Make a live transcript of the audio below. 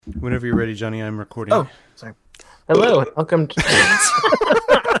Whenever you're ready, Johnny, I'm recording. Oh, sorry. Hello, welcome to...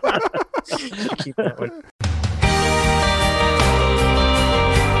 Keep that one.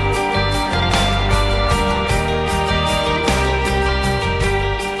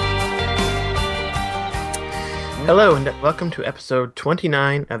 Hello, and welcome to episode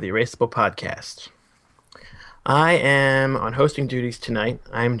 29 of the Erasable Podcast. I am on hosting duties tonight.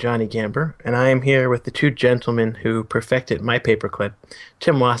 I'm Johnny Gamber, and I am here with the two gentlemen who perfected my paperclip,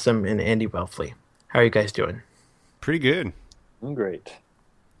 Tim Wassam and Andy Welfley. How are you guys doing? Pretty good. I'm great.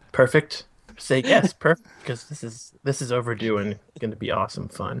 Perfect? Say yes, perfect, because this is overdue and going to be awesome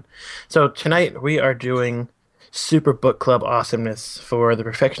fun. So tonight we are doing Super Book Club awesomeness for The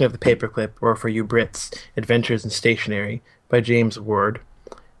Perfection of the Paperclip, or for you Brits, Adventures in Stationery by James Ward,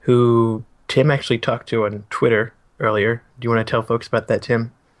 who Tim actually talked to on Twitter earlier. Do you want to tell folks about that,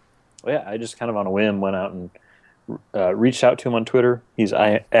 Tim? Well, yeah, I just kind of on a whim went out and reached out to him on Twitter. He's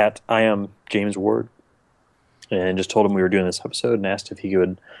I am James Ward, and just told him we were doing this episode and asked if he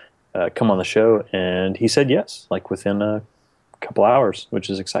could come on the show, and he said yes, like within a couple hours, which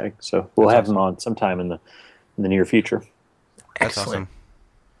is exciting. So we'll have him on sometime in the near future. That's Excellent. awesome.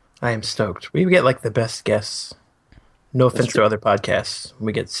 I am stoked. We get like the best guests. No offense to other podcasts.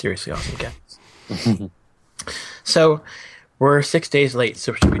 We get seriously awesome guests. So we're 6 days late,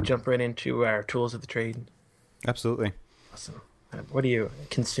 so should we jump right into our tools of the trade? Absolutely. Awesome. What are you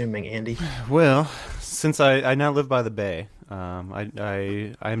consuming, Andy? Well, since I now live by the bay,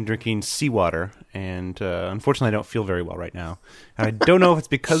 I'm drinking seawater, and unfortunately I don't feel very well right now. And I don't know if it's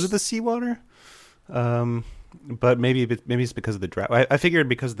because of the seawater, but maybe it's because of the drought. I figured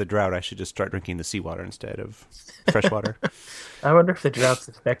because of the drought I should just start drinking the seawater instead of fresh water. I wonder if the drought's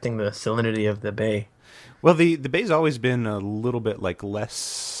affecting the salinity of the bay. Well, the bay's always been a little bit like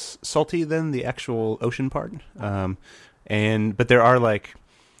less salty than the actual ocean part, but there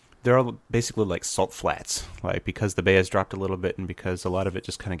are basically like salt flats, like because the bay has dropped a little bit and because a lot of it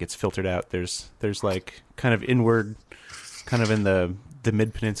just kind of gets filtered out. There's like kind of inward, kind of in the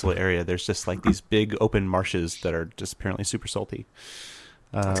mid peninsula area. There's just like these big open marshes that are just apparently super salty.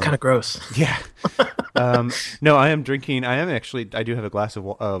 It's kind of gross. Yeah. No, I do have a glass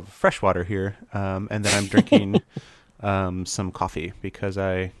of fresh water here, and then I'm drinking some coffee because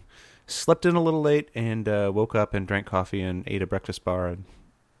I slept in a little late and woke up and drank coffee and ate a breakfast bar and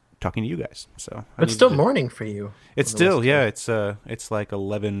talking to you guys. So it's still morning for you. It's still, yeah. It's like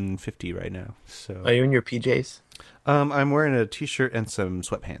 11:50 right now. So are you in your PJs? I'm wearing a t-shirt and some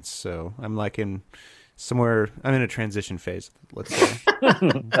sweatpants. So I'm like I'm in a transition phase, let's say.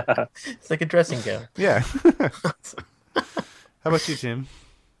 It's like a dressing gown. Yeah. How about you, Tim?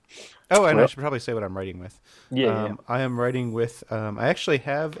 Oh, and I should probably say what I'm writing with. Yeah. I am writing with, I actually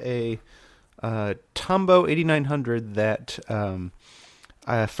have a Tombow 8900 that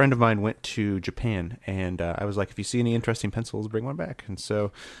a friend of mine went to Japan, and I was like, if you see any interesting pencils, bring one back. And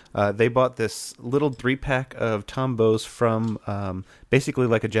so they bought this little 3-pack of Tombows from basically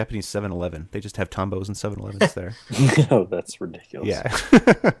like a Japanese 7-Eleven. They just have Tombows and 7-Elevens there. Oh, that's ridiculous. Yeah.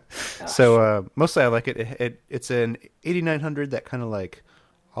 So mostly I like it. It's an 8900, that kind of like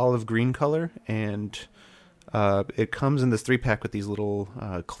olive green color, and it comes in this 3-pack with these little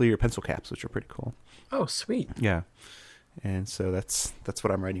clear pencil caps, which are pretty cool. Oh, sweet. Yeah. And so that's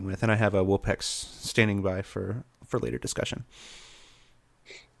what I'm writing with, and I have a Wilpex standing by for later discussion.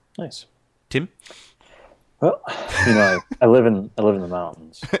 Nice, Tim. Well, I live in the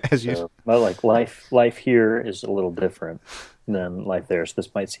mountains, as you. But like life here is a little different than life there. So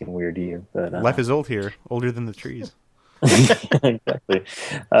this might seem weird to you, but life is old here, older than the trees. Exactly.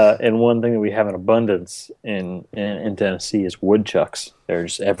 And one thing that we have in abundance in Tennessee is woodchucks. They're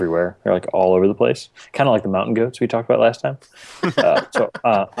just everywhere. They're like all over the place. Kind of like the mountain goats we talked about last time. So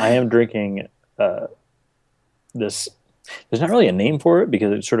I am drinking this. There's not really a name for it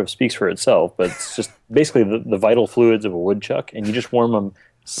because it sort of speaks for itself, but it's just basically the vital fluids of a woodchuck, and you just warm them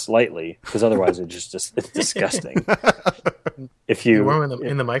slightly because otherwise it's disgusting. If you warm them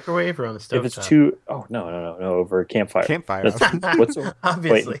in the microwave or on the stove? If it's too, no, over a campfire. What's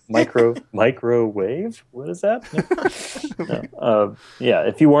obviously microwave? What is that? No. Yeah,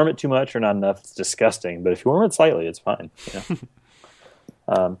 if you warm it too much or not enough, it's disgusting. But if you warm it slightly, it's fine.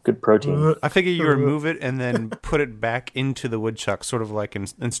 Good protein. I figure you remove it and then put it back into the woodchuck, sort of like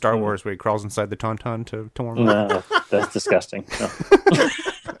in Star Wars where he crawls inside the tauntaun to warm it up. No, that's disgusting.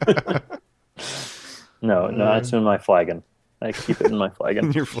 No, it's in my flagon. I keep it in my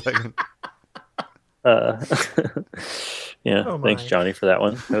flagon. Your flagon. Yeah, thanks, Johnny, for that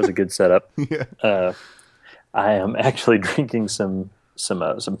one. That was a good setup. Yeah. I am actually drinking some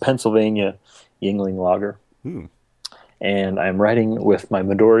Pennsylvania Yingling Lager. Ooh. and I'm writing with my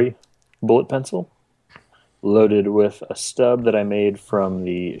Midori bullet pencil, loaded with a stub that I made from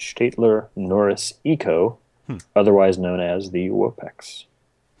the Staedtler Norris Eco, otherwise known as the Wopex.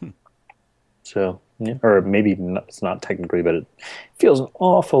 So, yeah, or maybe not, it's not technically, but it feels an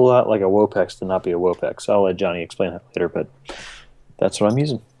awful lot like a Wopex to not be a Wopex. I'll let Johnny explain that later, but that's what I'm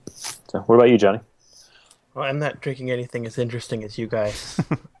using. So, what about you, Johnny? Well, I'm not drinking anything as interesting as you guys.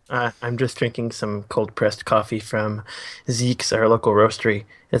 I'm just drinking some cold pressed coffee from Zeke's, our local roastery.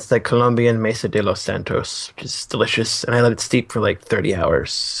 It's the Colombian Mesa de los Santos, which is delicious, and I let it steep for like 30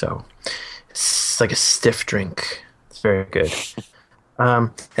 hours, so it's like a stiff drink. It's very good.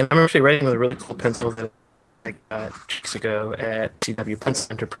 And I'm actually writing with a really cool pencil that I got weeks ago at CW Pencil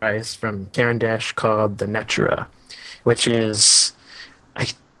Enterprise from Karen Dash called the Natura, which is, I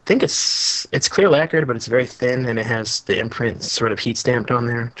think it's clear lacquered, but it's very thin, and it has the imprint sort of heat stamped on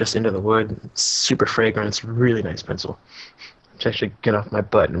there, just into the wood. It's super fragrant. It's a really nice pencil. I should actually get off my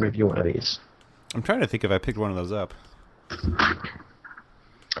butt and review one of these. I'm trying to think if I picked one of those up.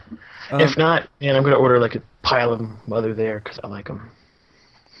 If not, man, I'm going to order like a pile of them while they're there because I like them.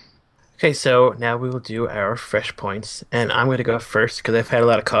 Okay, so now we will do our fresh points, and I'm going to go first because I've had a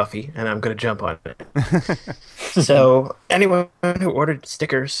lot of coffee, and I'm going to jump on it. So, anyone who ordered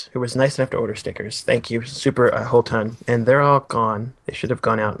stickers, who was nice enough to order stickers, thank you, super a whole ton, and they're all gone. They should have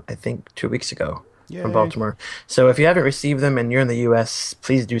gone out, I think, 2 weeks ago Yay. from Baltimore. So, if you haven't received them and you're in the U.S.,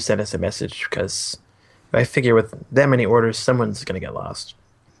 please do send us a message because I figure with that many orders, someone's going to get lost.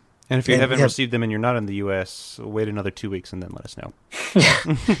 And if you haven't received them and you're not in the U.S., wait another 2 weeks and then let us know.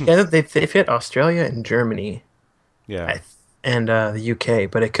 Yeah, they've hit Australia and Germany. Yeah. And the UK,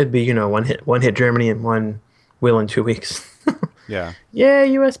 but it could be, one hit Germany and one will in 2 weeks. Yeah. Yeah,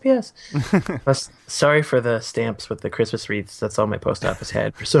 USPS. Sorry for the stamps with the Christmas wreaths. That's all my post office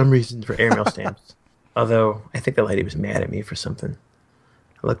had for some reason for airmail stamps. Although I think the lady was mad at me for something.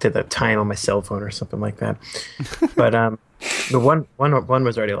 I looked at the time on my cell phone or something like that. But the one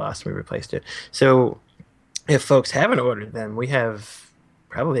was already lost. We replaced it. So if folks haven't ordered them, we have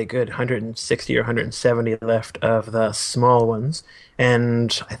probably a good 160 or 170 left of the small ones,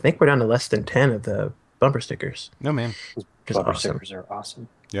 and I think we're down to less than 10 of the bumper stickers. No, man. Bumper stickers are awesome.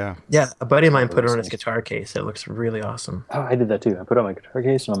 Yeah. Yeah, a buddy of mine put it on his guitar case. It looks really awesome. Oh, I did that too. I put it on my guitar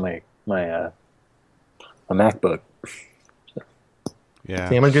case and on my MacBook. Yeah.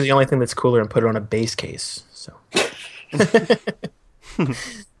 See, I'm gonna do the only thing that's cooler and put it on a bass case. So.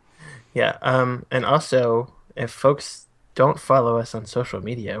 Yeah. And also, if folks don't follow us on social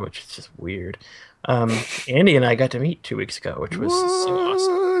media, which is just weird, Andy and I got to meet 2 weeks ago, which was so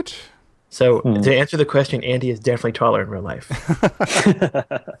awesome. So to answer the question, Andy is definitely taller in real life.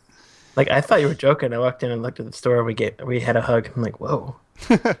 Like, I thought you were joking. I walked in and looked at the store. We had a hug. I'm like, whoa,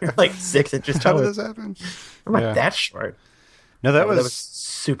 you're like 6 inches How taller. did this happen? I'm like that short. No, that was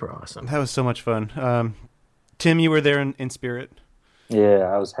super awesome. That was so much fun. Tim, you were there in spirit. Yeah,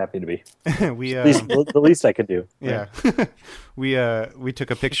 I was happy to be. We the least I could do. Yeah. We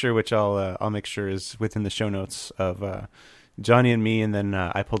took a picture, which I'll make sure is within the show notes, of Johnny and me, and then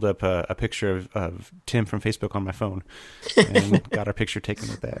I pulled up a picture of Tim from Facebook on my phone and got our picture taken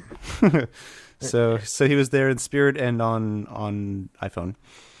with that. So he was there in spirit and on iPhone.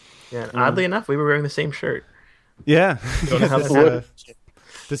 Yeah, and oddly enough, we were wearing the same shirt. Yeah. Don't know how that happened.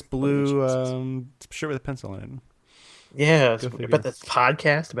 This blue shirt with a pencil in it. Yeah, about this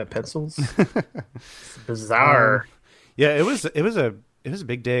podcast about pencils. It's bizarre. Yeah, it was a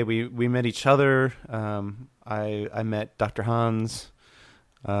big day. We met each other. I met Dr. Hans,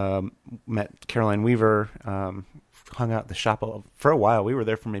 met Caroline Weaver, hung out at the shop for a while. We were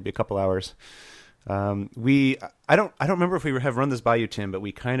there for maybe a couple hours. I don't remember if we have run this by you, Tim, but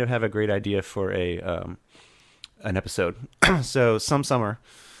we kind of have a great idea for an episode. So some summer,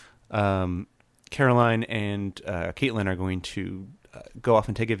 Caroline and Caitlin are going to go off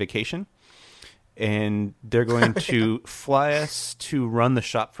and take a vacation, and they're going to fly us to run the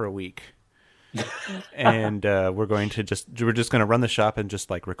shop for a week. And we're just going to run the shop and just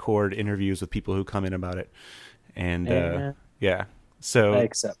like record interviews with people who come in about it. And yeah. So I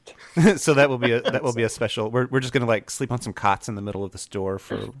accept. So that will be a special. We're just gonna like sleep on some cots in the middle of the store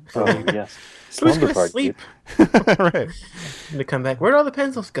for a week. Yes. Who's gonna sleep? Right. To come back. Where'd all the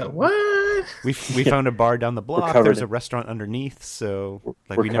pencils go? What? We found a bar down the block. There's a restaurant underneath. So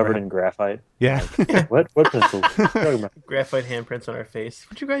like we're covered in graphite. Yeah. What pencils? Graphite handprints on our face.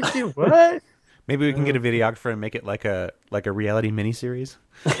 What'd you guys do? What? Maybe we can get a videographer and make it like a reality miniseries.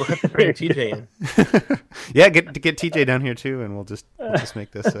 We'll have to bring TJ in. Yeah, get TJ down here too, and we'll just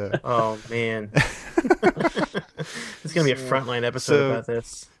make this. Oh man, it's gonna be a frontline episode about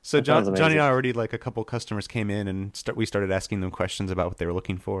this. So That sounds Johnny amazing. and I already, like, a couple customers came in and we started asking them questions about what they were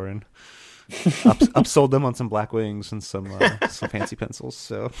looking for, and upsold them on some black wings and some fancy pencils.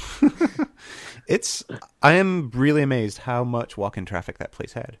 So I am really amazed how much walk-in traffic that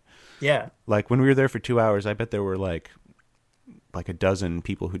place had. Yeah, Like, when we were there for 2 hours, I bet there were like a dozen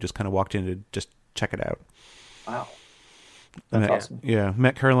people who just kind of walked in to just check it out. Wow. And That's awesome. Yeah,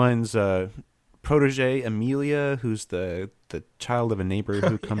 met Caroline's protege, Amelia, who's the child of a neighbor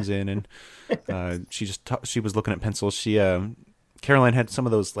who comes in, and she was looking at pencils. Caroline had some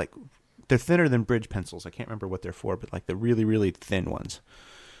of those, like, they're thinner than bridge pencils. I can't remember what they're for, but like the really, really thin ones.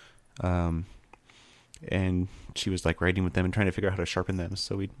 And she was like writing with them and trying to figure out how to sharpen them.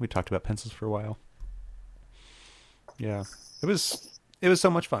 So we talked about pencils for a while. Yeah, it was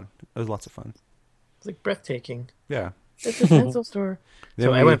so much fun. It was lots of fun. it's like breathtaking. Yeah. It's a pencil store. Then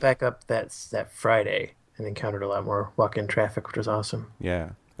So I went back up that Friday and encountered a lot more walk-in traffic, which was awesome. Yeah.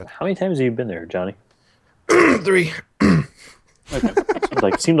 How many times have you been there, Johnny? 3.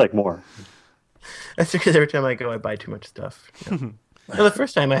 Okay. Seemed like more. That's because every time I go, I buy too much stuff. Well, the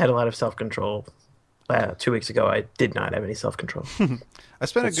first time I had a lot of self-control. 2 weeks ago, I did not have any self-control. I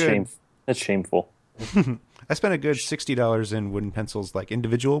spent That's shameful. I spent a good $60 in wooden pencils, like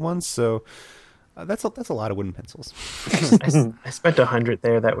individual ones. So that's a lot of wooden pencils. I spent 100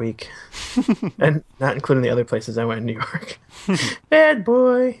 there that week, and not including the other places I went in New York. Bad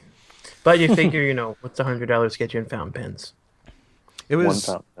boy. But you figure, what's $100 get you in fountain pens? It was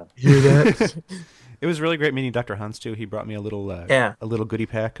One pound. Hear that? It was really great meeting Dr. Hans too. He brought me a little goodie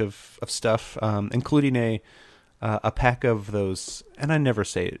pack of stuff, including a pack of those, and I never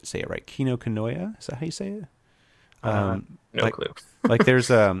say it right. Kinokuniya, is that how you say it? No clue. Like,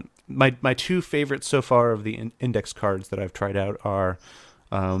 there's my two favorites so far of the index cards that I've tried out are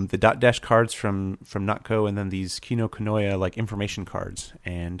the dot dash cards from Notco, and then these Kinokuniya, like, information cards.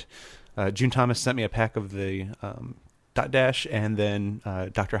 And June Thomas sent me a pack of the dot dash, and then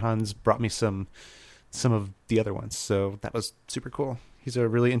Dr. Hans brought me some of the other ones. So that was super cool. He's a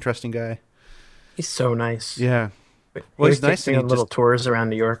really interesting guy. He's so nice. Yeah. Well, he's he's nice. taking on little tours around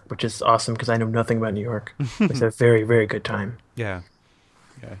New York, which is awesome because I know nothing about New York. It's a very, very good time. Yeah.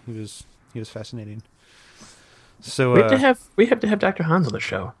 Yeah. He was fascinating. So we have to have Dr. Hans on the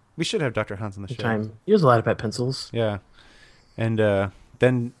show. we should have Dr. Hans on the show. Time. He knows a lot about pencils. Yeah. And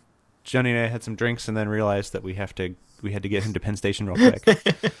then Johnny and I had some drinks, and then realized that we had to get him to Penn Station real quick.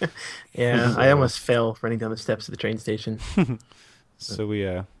 Yeah, I almost fell running down the steps of the train station. So we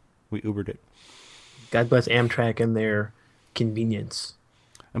Ubered it. God bless Amtrak and their convenience.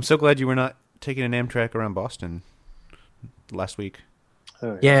 I'm so glad you were not taking an Amtrak around Boston last week.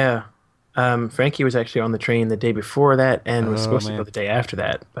 Oh, Yeah. Frankie was actually on the train the day before that and was Oh, supposed to man. go the day after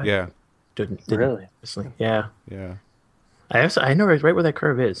that. But Yeah. didn't. Really? Obviously. Yeah. Yeah. I know right where that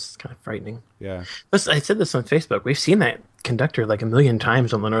curve is. It's kind of frightening. Yeah. I said this on Facebook. We've seen that conductor like a million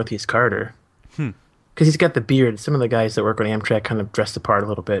times on the Northeast Corridor. Because he's got the beard. Some of the guys that work on Amtrak kind of dress the part a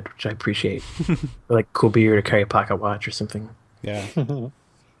little bit, which I appreciate. Or like cool beard or carry a pocket watch or something. Yeah.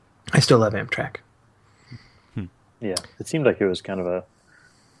 I still love Amtrak. Yeah. It seemed like it was kind of a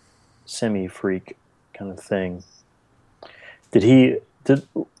semi-freak kind of thing. I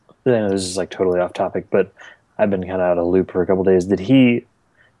know this is like totally off topic, but I've been kind of out of the loop for a couple days.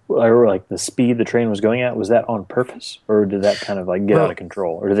 Or like the speed the train was going at, was that on purpose? Or did that kind of like get out of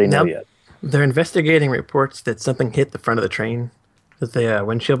control? Or do they know yet? They're investigating reports that something hit the front of the train, that the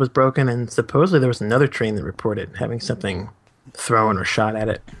windshield was broken, and supposedly there was another train that reported having something thrown or shot at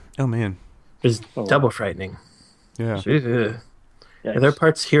it. Oh, man. It was double frightening. Yeah. Ugh. Yikes. There are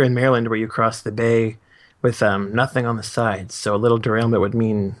parts here in Maryland where you cross the bay with nothing on the sides, so a little derailment would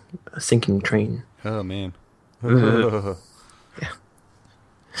mean a sinking train. Oh, man.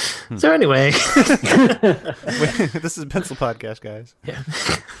 So anyway, This is a pencil podcast, guys.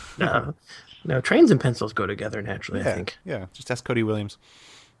 yeah, no, trains and pencils go together naturally. Yeah. I think. Yeah. Just ask Cody Williams.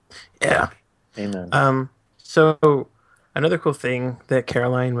 Yeah. Amen. So another cool thing that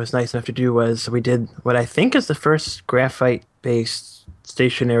Caroline was nice enough to do was we did what I think is the first graphite-based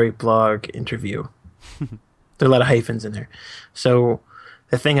stationary blog interview. There are a lot of hyphens in there. So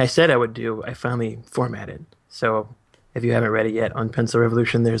the thing I said I would do, I finally formatted. So if you haven't read it yet, on Pencil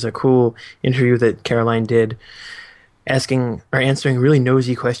Revolution, there's a cool interview that Caroline did answering really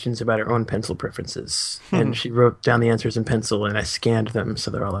nosy questions about her own pencil preferences. And she wrote down the answers in pencil, and I scanned them,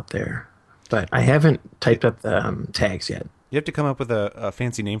 so they're all up there. But I haven't typed up the tags yet. You have to come up with a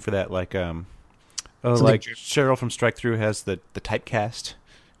fancy name for that, like Oh, Something like Cheryl from Strike Through has the typecast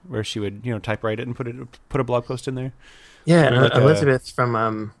where she would typewrite it and put a blog post in there. Yeah, Or like Elizabeth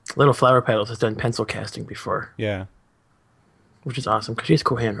from Little Flower Petals has done pencil casting before, yeah, which is awesome because she has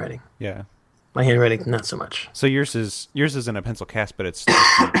cool handwriting. yeah. My handwriting, not so much. So yours isn't a pencil cast, but it's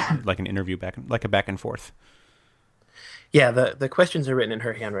just like an interview like a back and forth. Yeah, the questions are written in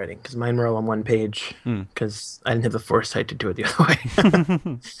her handwriting because mine were all on one page Hmm. because I didn't have the foresight to do it the other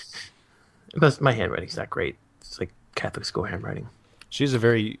way. But my handwriting's not great. It's like Catholic school handwriting.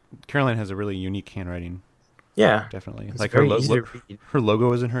 Caroline has a really unique handwriting. Yeah, Definitely. it's Like very easy to read. her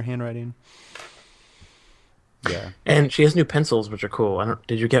logo is in her handwriting. Yeah. And she has new pencils, which are cool. I don't.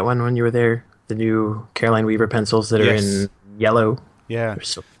 Did you get one when you were there? The new Caroline Weaver pencils that are Yes. in yellow. Yeah.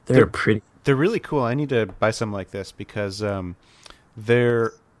 They're pretty. They're really cool. I need to buy some like this because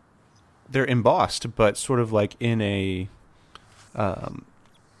they're embossed, but sort of like in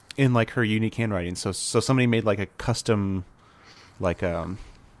like her unique handwriting. So somebody made like a custom like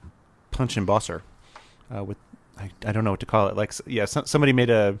punch embosser with I don't know what to call it. Like yeah, somebody made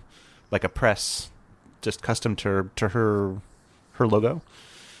a press just custom to her logo,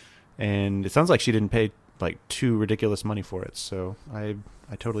 and it sounds like she didn't pay like too ridiculous money for it. So I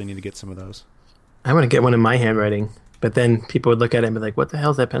totally need to get some of those. I want to get one in my handwriting, but then people would look at it and be like, "What the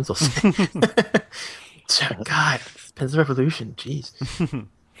hell's that pencil say?" God, pencil revolution, jeez.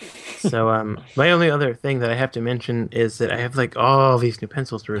 So, my only other thing that I have to mention is that I have like all these new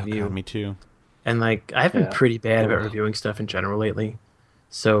pencils to review. Oh, God, me too. And like I've been Yeah. pretty bad about reviewing stuff in general lately.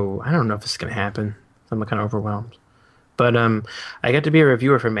 So I don't know if this is gonna happen. I'm kind of overwhelmed. But I got to be a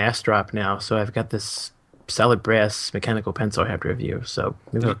reviewer for Mass Drop now, so I've got this solid brass mechanical pencil I have to review. So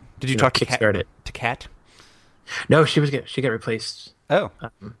maybe Did you talk to kickstart it? To Kat? No, she got replaced Oh.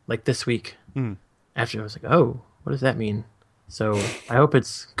 like this week. Hmm. After I was like, oh, what does that mean? So I hope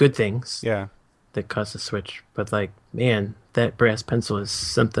it's good things Yeah. that cause the switch. But like, man, that brass pencil is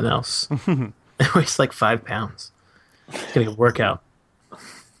something else. It weighs like 5 pounds. It's gonna work out.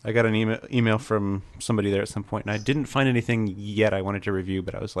 I got an email from somebody there at some point, and I didn't find anything yet I wanted to review,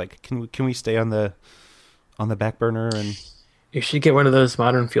 but I was like, can we stay on the back burner? And You should get one of those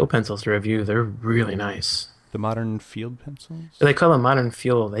modern fuel pencils to review. They're really nice. the modern field pencils? They call them modern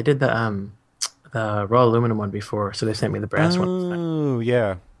fuel. They did the raw aluminum one before, so they sent me the brass one. Oh,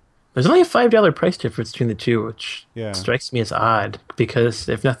 yeah. There's only a $5 price difference between the two, which Yeah. strikes me as odd because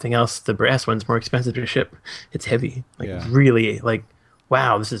if nothing else, the brass one's more expensive to ship. It's heavy, like Yeah. really, like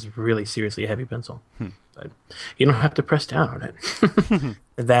wow, this is really seriously a heavy pencil. But you don't have to press down on it.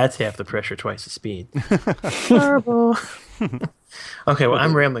 That's half the pressure, twice the speed. Horrible. Okay, well,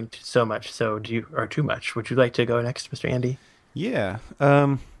 I'm rambling so much. So or too much? Would you like to go next, Mr. Andy? Yeah.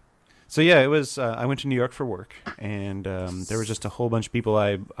 So yeah, it was. I went to New York for work, and there was just a whole bunch of people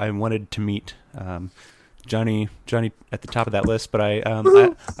I wanted to meet. Johnny at the top of that list, but I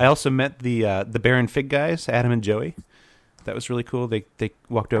also met the Bear and Fig guys, Adam and Joey. That was really cool. They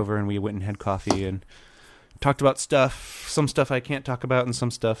walked over and we went and had coffee and talked about stuff. Some stuff I can't talk about, and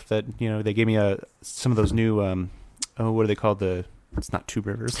some stuff that they gave me some of those new what are they called? It's not Tube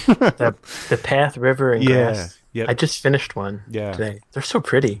Rivers. the Path River and Grass. Yep. I just finished one today. They're so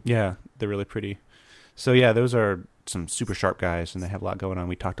pretty. Yeah, they're really pretty. So yeah, those are some super sharp guys, and they have a lot going on.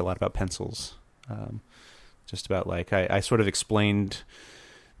 We talked a lot about pencils, just about like I sort of explained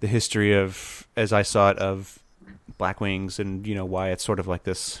the history of, as I saw it, of Blackwings, and why it's sort of like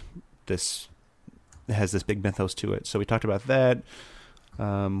this it has this big mythos to it. So we talked about that.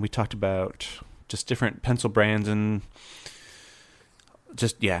 We talked about just different pencil brands, and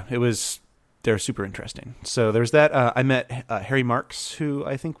just they're super interesting. So there's that. I met Harry Marks, who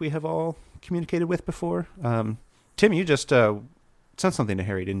I think we have all communicated with before. Tim, you just sent something to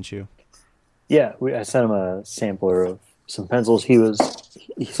Harry, didn't you? Yeah, I sent him a sampler of some pencils. He's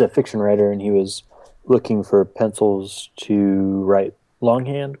a fiction writer, and he was looking for pencils to write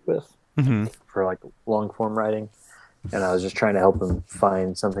longhand with for like long form writing. And I was just trying to help him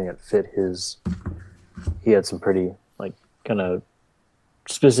find something that fit his. He had some pretty like kind of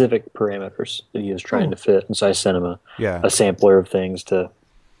specific parameters that he was trying to fit, and so I sent him a sampler of things to.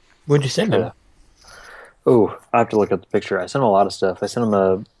 What'd you send him? Oh, I have to look at the picture. I sent him a lot of stuff. I sent him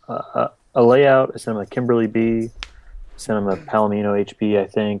a layout. I sent him a Kimberly B. I sent him a Palomino HB, I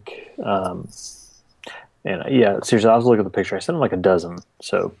think. And yeah, seriously, I was looking at the picture. I sent him like a dozen.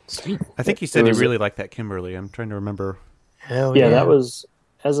 So Sweet. I think he said he really liked that Kimberly. I'm trying to remember. Hell yeah, that was,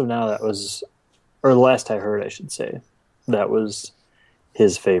 as of now, or the last I heard, I should say, that was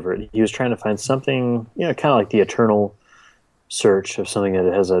his favorite. He was trying to find something, kind of like the eternal search of something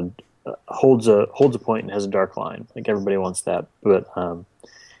that has holds a point and has a dark line. Like everybody wants that, but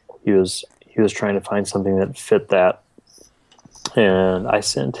he he was trying to find something that fit that. And I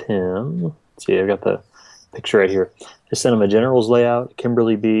sent him, let's see, I've got the picture right here. I sent him a General's layout,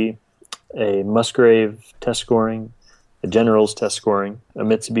 Kimberly B, a Musgrave test scoring, a General's test scoring, a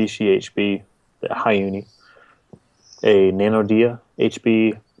Mitsubishi HB, a High Uni, a Nanodia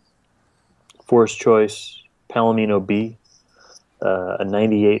HB, Forest Choice, Palomino B, a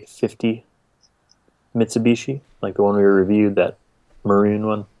 9850 Mitsubishi, like the one we reviewed, that maroon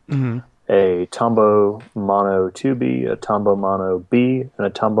one, a Tombow Mono 2B, a Tombow Mono B, and a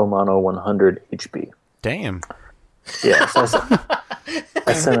Tombow Mono 100 HB. Damn. Yeah, so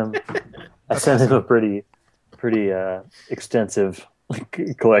I sent him a pretty extensive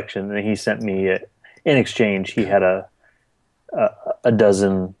collection, and he sent me in exchange. He had a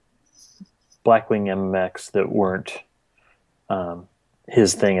dozen Blackwing MMX that weren't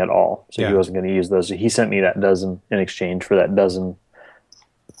his thing at all, so he wasn't going to use those. So he sent me that dozen in exchange for that dozen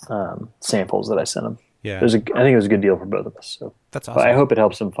samples that I sent him. Yeah, I think it was a good deal for both of us. So that's awesome. But I hope it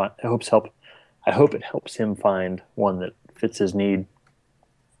helps him find. I hope it helps him find one that fits his need.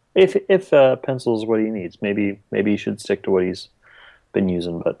 If pencil is what he needs, maybe he should stick to what he's been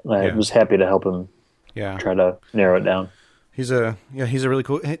using. But I was happy to help him. Yeah, try to narrow it down. He's a really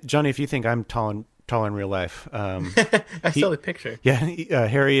cool Johnny. If you think I'm tall in real life, I saw the picture. Yeah,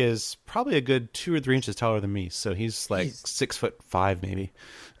 Harry is probably a good 2 or 3 inches taller than me, so he's like 6'5" maybe.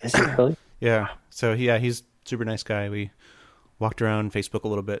 Is he really? Yeah. So he's a super nice guy. We walked around Facebook a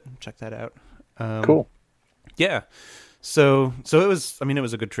little bit, checked that out. Cool. Yeah. So it was. I mean, it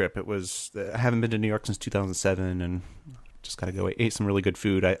was a good trip. It was. I haven't been to New York since 2007, and just got to go. Ate some really good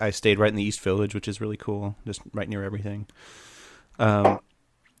food. I stayed right in the East Village, which is really cool, just right near everything.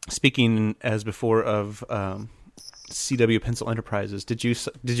 Speaking as before of CW Pencil Enterprises, did you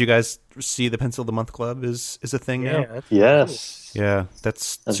guys see the Pencil of the Month Club is a thing now? Yes. Cool. Yeah,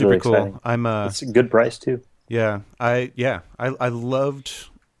 that's super really cool. Exciting. It's a good price too. Yeah, I loved,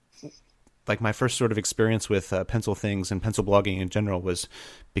 like, my first sort of experience with pencil things and pencil blogging in general was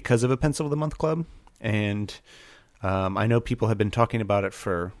because of a Pencil of the Month Club, and I know people have been talking about it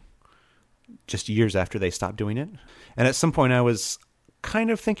for just years after they stopped doing it. And at some point I was kind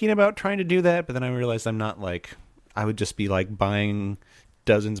of thinking about trying to do that, but then I realized I'm not like, I would just be like buying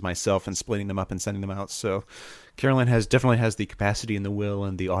dozens myself and splitting them up and sending them out. So Caroline definitely has the capacity and the will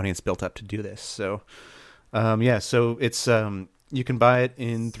and the audience built up to do this. So so it's you can buy it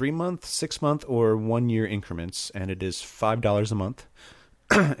in 3-month, 6-month, or 1-year increments, and it is $5 a month.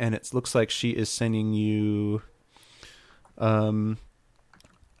 And it looks like she is sending you a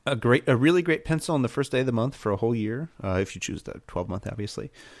really great pencil on the first day of the month for a whole year, if you choose the 12-month,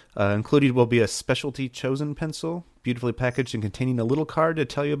 obviously. Included will be a specialty chosen pencil, beautifully packaged and containing a little card to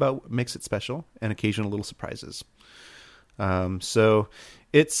tell you about what makes it special, and occasional little surprises. So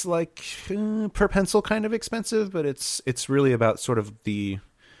it's like per pencil kind of expensive, but it's really about sort of the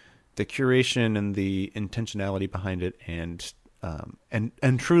curation and the intentionality behind it, and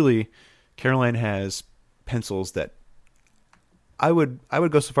truly, Caroline has pencils that I would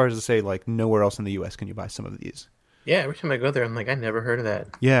go so far as to say, like, nowhere else in the U.S. can you buy some of these. Yeah, every time I go there, I'm like, I never heard of that.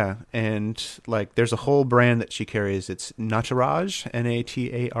 Yeah, and like, there's a whole brand that she carries. It's Nataraj,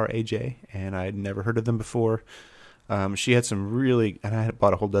 Nataraj, and I'd never heard of them before. She had some really, and I had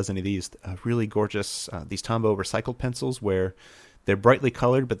bought a whole dozen of these, really gorgeous, these Tombow recycled pencils where they're brightly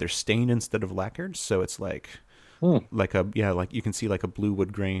colored, but they're stained instead of lacquered. So it's like you can see like a blue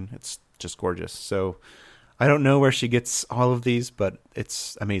wood grain. It's just gorgeous. So I don't know where she gets all of these, but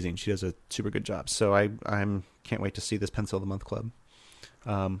it's amazing. She does a super good job. So I can't wait to see this Pencil of the Month Club.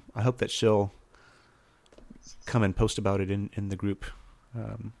 I hope that she'll come and post about it in the group,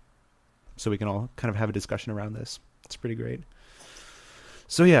 so we can all kind of have a discussion around this. It's pretty great.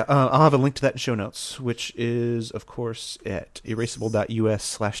 So yeah, I'll have a link to that in show notes, which is, of course, at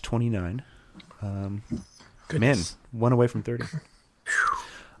erasable.us/29. Man, one away from 30.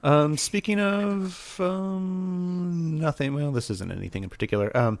 Speaking of nothing, well, this isn't anything in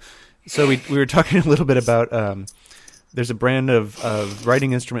particular. So we were talking a little bit about there's a brand of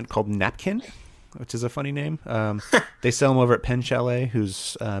writing instrument called Napkin, which is a funny name. They sell them over at Pen Chalet,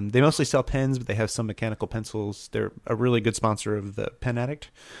 they mostly sell pens, but they have some mechanical pencils. They're a really good sponsor of the Pen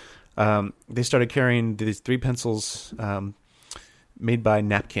Addict. They started carrying these 3 pencils made by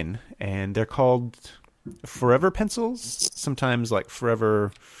Napkin, and they're called Forever pencils, sometimes like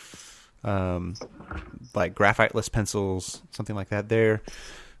Forever, like graphiteless pencils, something like that.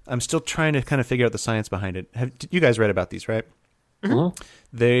 I'm still trying to kind of figure out the science behind it. You guys read about these, right? Mm-hmm.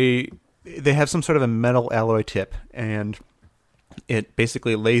 They have some sort of a metal alloy tip, and it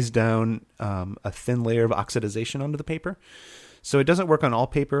basically lays down a thin layer of oxidization onto the paper. So it doesn't work on all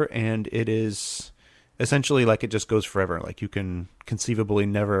paper, and it is essentially like it just goes forever. Like you can conceivably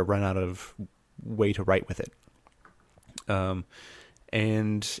never run out of way to write with it.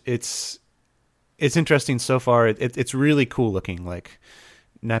 And it's interesting so far. It's really cool looking. Like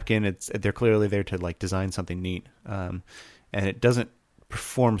napkin, they're clearly there to like design something neat. And it doesn't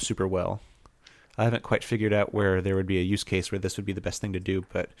perform super well. I haven't quite figured out where there would be a use case where this would be the best thing to do,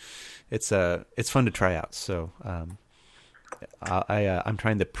 but it's fun to try out. So I'm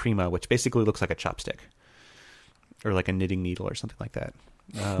trying the Prima, which basically looks like a chopstick or like a knitting needle or something like that.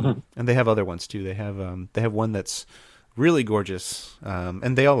 And they have other ones too. They have one that's really gorgeous,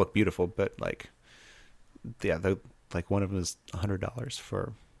 and they all look beautiful. But like, yeah, like one of them is $100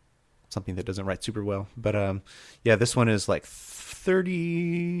 for something that doesn't write super well. But yeah, this one is like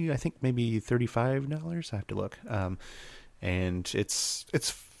 30, I think maybe $35. I have to look. And it's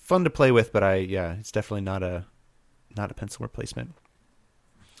fun to play with, but it's definitely not a pencil replacement.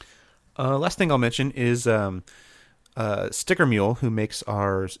 Last thing I'll mention is Sticker Mule, who makes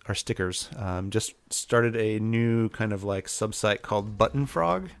our stickers, just started a new kind of like subsite called Button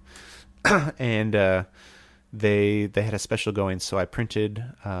Frog, and they had a special going. So I printed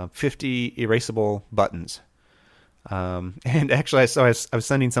 50 erasable buttons. And actually, I was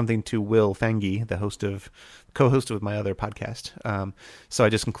sending something to Will Fangi, the co-host of my other podcast. So I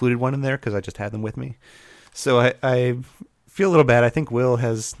just included one in there because I just had them with me. So I feel a little bad. I think Will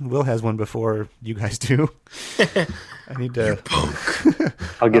has one before you guys do. I need to.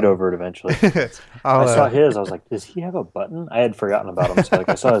 I'll get over it eventually. I saw his. I was like, does he have a button? I had forgotten about him. So like,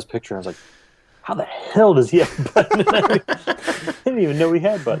 I saw his picture. And I was like, how the hell does he have a button? I didn't even know we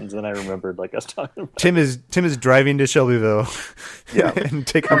had buttons. And I remembered like us talking about Tim is driving to Shelbyville, and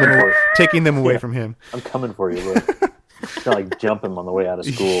taking them away from him. I'm coming for you, Luke. Gonna like jump him on the way out of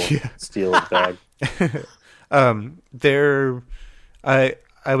school, steal his bag. I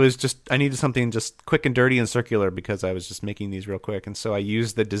needed something just quick and dirty and circular because I was just making these real quick, and so I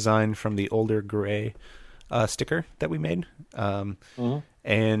used the design from the older gray sticker that we made.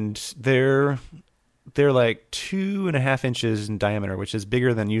 And they're like 2.5 inches in diameter, which is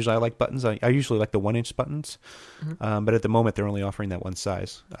bigger than usually I like buttons. I usually like the 1-inch buttons, but at the moment they're only offering that one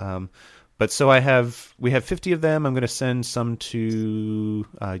size. But so we have 50 of them. I'm going to send some to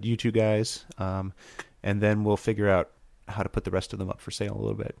you two guys, and then we'll figure out how to put the rest of them up for sale a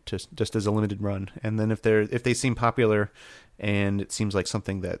little bit, just as a limited run. And then if they seem popular, and it seems like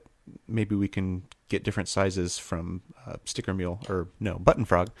something that maybe we can get different sizes from Sticker Mule or no Button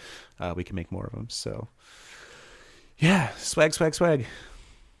Frog, we can make more of them. So yeah, swag. Swag, baby.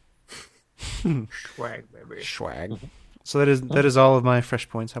 Swag. So that is all of my fresh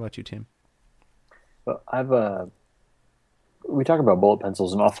points. How about you, Tim? Well, we talk about bullet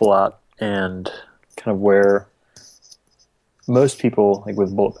pencils an awful lot, and kind of where most people, like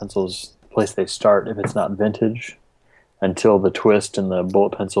with bullet pencils, the place they start, if it's not vintage, until the twist and the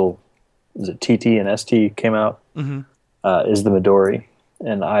bullet pencil, is it TT and ST came out, is the Midori.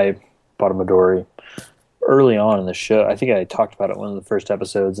 And I bought a Midori early on in the show. I think I talked about it in one of the first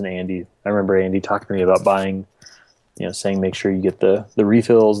episodes, and I remember Andy talking to me about buying, saying make sure you get the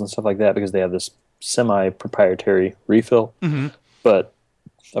refills and stuff like that because they have this semi-proprietary refill. But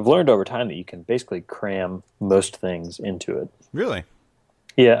I've learned over time that you can basically cram most things into it. Really?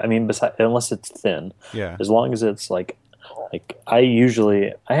 Yeah, I mean, unless it's thin. Yeah. As long as it's like I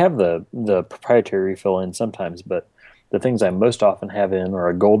have the proprietary refill in sometimes, but the things I most often have in are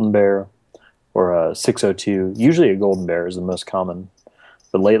a Golden Bear or a 602. Usually a Golden Bear is the most common.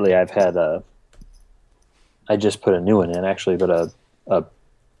 But lately I've had I just put a new one in actually, but a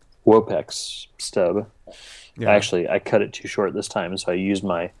Wopex stub. Yeah. Actually, I cut it too short this time, so I used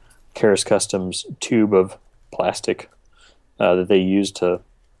my Karas Customs tube of plastic that they use so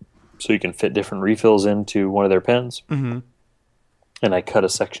you can fit different refills into one of their pens. And I cut a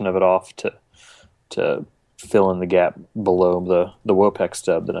section of it off to fill in the gap below the Wopex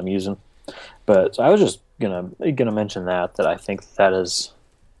stub that I'm using. But so I was just gonna mention that I think that is,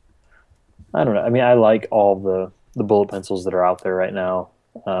 I don't know. I mean, I like all the bullet pencils that are out there right now,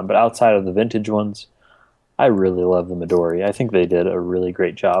 but outside of the vintage ones, I really love the Midori. I think they did a really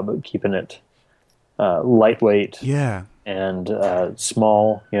great job of keeping it lightweight. Yeah. And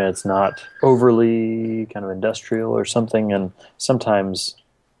small. It's not overly kind of industrial or something, and sometimes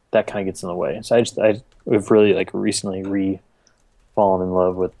that kind of gets in the way. So we've really like recently fallen in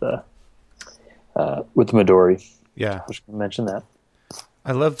love with the Midori. Yeah. I was going to mention that.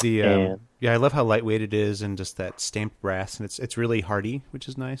 I love I love how lightweight it is and just that stamped brass, and it's really hardy, which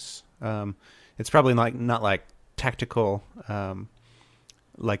is nice. It's probably not like tactical,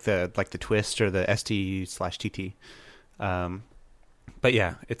 like the twist or the ST/TT, But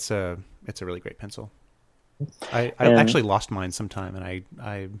yeah, it's a really great pencil. I And- actually lost mine sometime, and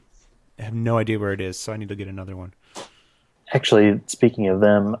I have no idea where it is, so I need to get another one. Actually, speaking of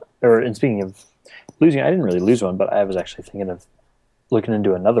them, and speaking of losing, I didn't really lose one, but I was actually thinking of looking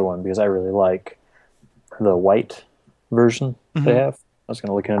into another one because I really like the white version they have. I was going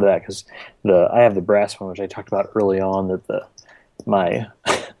to look into that because I have the brass one, which I talked about early on. That my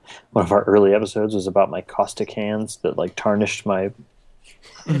one of our early episodes was about my caustic hands that like tarnished my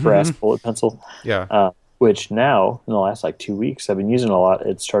brass bullet pencil. Yeah. Which now in the last like 2 weeks I've been using a lot.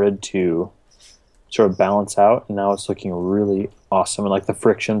 It started to sort of balance out, and now it's looking really awesome. And like the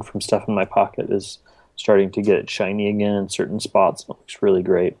friction from stuff in my pocket is starting to get it shiny again in certain spots. It looks really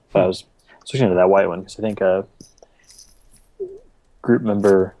great. But I was switching to that white one because I think group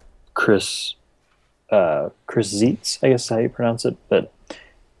member Chris Zietz, I guess is how you pronounce it, but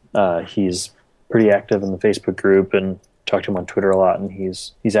he's pretty active in the Facebook group and talk to him on Twitter a lot. And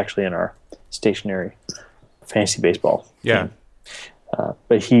he's actually in our stationary fantasy baseball team.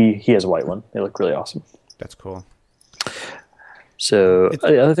 But he has a white one. They look really awesome. That's cool. So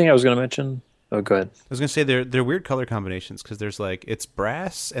the other thing I was going to mention. Oh, go ahead. I was going to say they're weird color combinations because there's like it's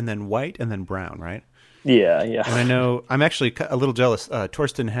brass and then white and then brown, right? Yeah. And I know I'm actually a little jealous.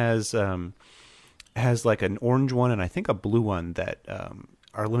 Torsten has like an orange one and I think a blue one that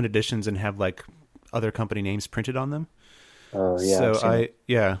are limited editions and have like other company names printed on them. Oh yeah. So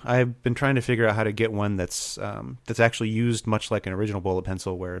I've been trying to figure out how to get one that's actually used much like an original bullet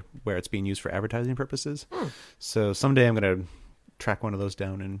pencil where it's being used for advertising purposes. So someday I'm going to track one of those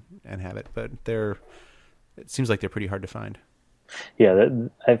down and have it, but it seems like they're pretty hard to find. Yeah,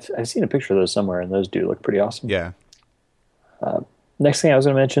 I've seen a picture of those somewhere, and those do look pretty awesome. Yeah. Next thing I was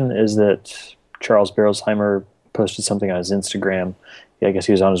going to mention is that Charles Berolsheimer posted something on his Instagram. Yeah, I guess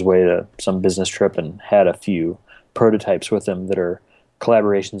he was on his way to some business trip and had a few prototypes with him that are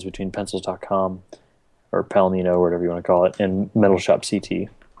collaborations between Pencils.com or Palomino, or whatever you want to call it, and Metal Shop CT.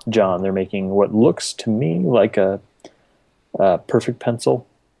 John, they're making what looks to me like a perfect pencil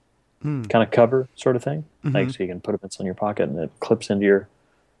kind of cover sort of thing. Like, so you can put a pencil in your pocket and it clips onto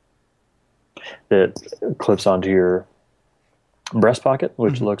your breast pocket,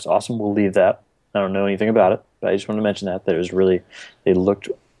 which looks awesome. We'll leave that. I don't know anything about it, but I just wanted to mention that it was they looked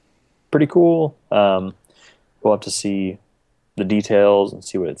pretty cool. We'll have to see the details and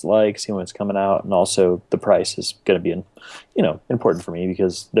see what it's like, see when it's coming out, and also the price is going to be, important for me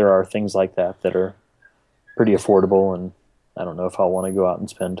because there are things like that are pretty affordable, and I don't know if I'll want to go out and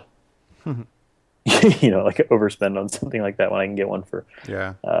spend, like overspend on something like that when I can get one for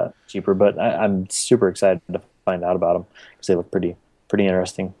cheaper. But I'm super excited to find out about them because they look pretty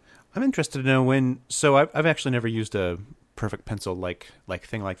interesting. I'm interested to know so I've actually never used a perfect pencil like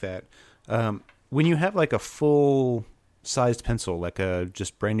thing like that. When you have like a full sized pencil, like a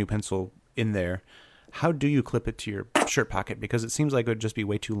just brand new pencil in there, how do you clip it to your shirt pocket? Because it seems like it would just be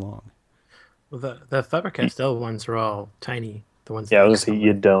way too long. Well, the Faber-Castell ones are all tiny. The ones. Yeah, I was going to say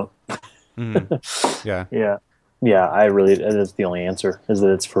you don't. Yeah. Yeah. That's the only answer is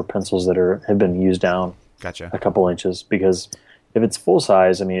that it's for pencils that have been used down. Gotcha. A couple inches, because if it's full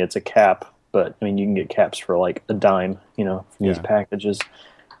size, I mean, it's a cap, but I mean, you can get caps for like a dime, from these packages.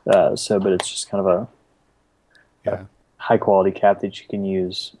 But it's just kind of a high quality cap that you can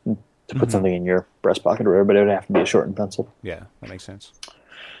use to put something in your breast pocket or whatever, but it would have to be a shortened pencil. Yeah, that makes sense.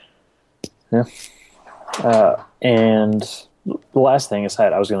 Yeah. And the last thing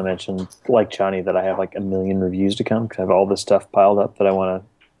aside, I was going to mention, like Johnny, that I have like a million reviews to come because I have all this stuff piled up that I want to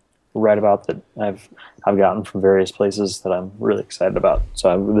write about that I've gotten from various places that I'm really excited about.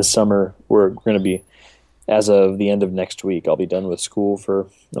 So this summer we're going to be, as of the end of next week, I'll be done with school for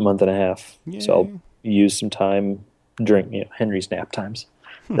a month and a half. Yay. So I'll use some time during Henry's nap times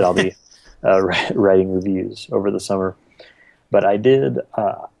that I'll be writing reviews over the summer. But I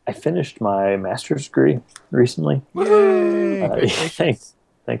finished my master's degree recently. Yay! Thanks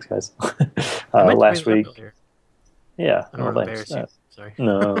guys. Last week. Yeah. I don't want to embarrass you. Sorry.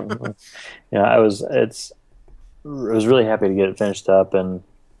 No. Yeah, I was really happy to get it finished up, and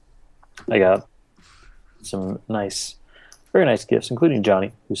I got some very nice gifts, including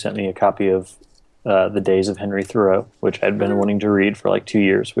Johnny, who sent me a copy of The Days of Henry Thoreau, which I'd been wanting to read for like 2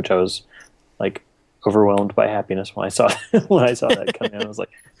 years, which I was like overwhelmed by happiness when I saw that coming out. I was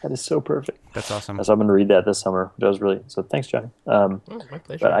like, that is so perfect. That's awesome. So I'm going to read that this summer, which I was so thanks, Johnny. My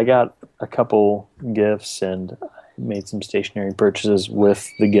pleasure. But I got a couple gifts and I made some stationery purchases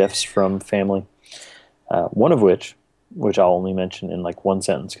with the gifts from family. One of which I'll only mention in like one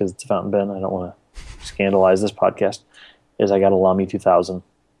sentence because it's a fountain pen. I don't want to scandalize this podcast, is I got a Lamy 2000.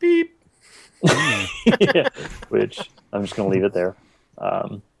 Beep. Yeah, which I'm just going to leave it there.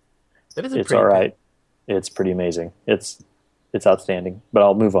 Um, That is a it's pretty all pen. right. It's pretty amazing. It's outstanding. But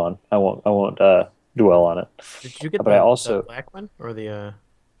I'll move on. I won't dwell on it. Did you get But I the also black one or the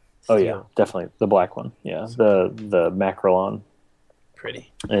oh yeah, steel? definitely the black one. Yeah, Super the Macrolon,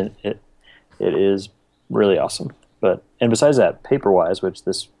 pretty. and it is really awesome. But and besides that, paper wise, which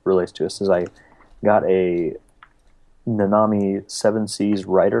this relates to us, is I got a Nanami Seven Seas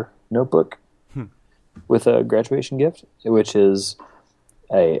Writer notebook Hmm. with a graduation gift, which is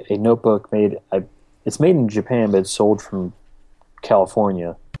a notebook it's made in Japan, but it's sold from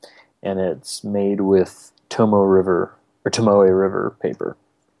California, and it's made with Tomoe River paper.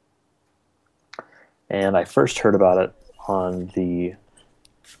 And I first heard about it on I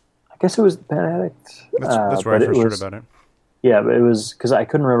guess it was the Pen Addict, That's where I but it first heard was about it. yeah, but it was because I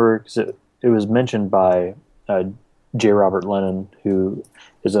couldn't remember because it was mentioned by J. Robert Lennon, who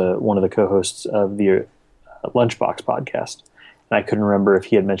is one of the co-hosts of the Lunchbox podcast, and I couldn't remember if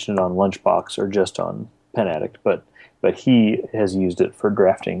he had mentioned it on Lunchbox or just on Pen Addict, but he has used it for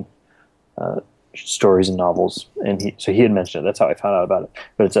drafting stories and novels, and he had mentioned it. That's how I found out about it.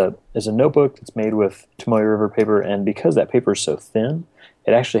 But it's a notebook that's made with Tomoe River paper, and because that paper is so thin,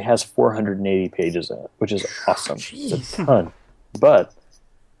 it actually has 480 pages in it, which is awesome. It's Jeez. a ton, but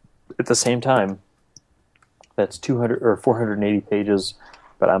at the same time, that's 200 or 480 pages.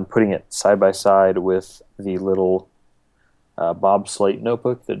 But I'm putting it side by side with the little Bob Slate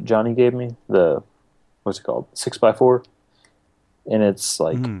notebook that Johnny gave me. The what's it called? 6x4, and it's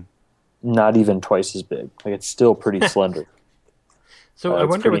like Mhm. not even twice as big. Like it's still pretty slender. So I It's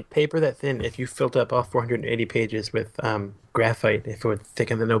wonder pretty. with paper that thin, if you filled up all 480 pages with graphite, if it would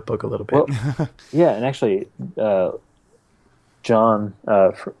thicken the notebook a little bit. Well, yeah, and actually, John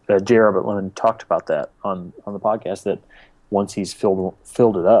J. Robert Lemon talked about that on the podcast. That once he's filled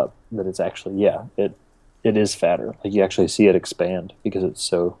it up, that it's actually it is fatter. Like you actually see it expand because it's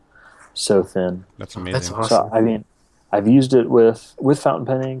so thin. That's Oh, that's amazing. awesome. So I mean, I've used it with fountain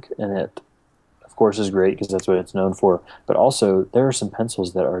pen ink, and it of course is great because that's what it's known for. But also, there are some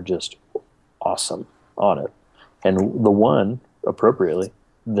pencils that are just awesome on it, and the one appropriately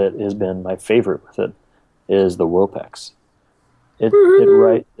that has been my favorite with it is the Wopex. It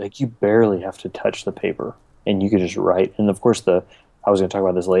write like you barely have to touch the paper, and you can just write. And of course, I was going to talk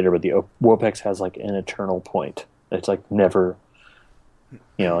about this later, but the Wopex has like an eternal point. It's like never,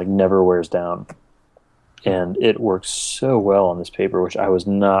 like never wears down, and it works so well on this paper, which I was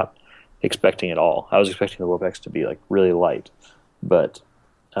not expecting at all. I was expecting the Wopex to be like really light, but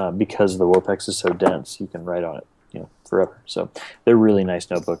because the Wopex is so dense, you can write on it, forever. So they're really nice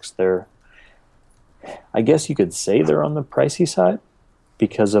notebooks. I guess you could say they're on the pricey side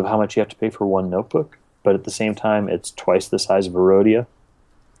because of how much you have to pay for one notebook, but at the same time, it's twice the size of a Rhodia,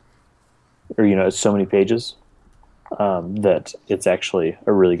 or it's so many pages that it's actually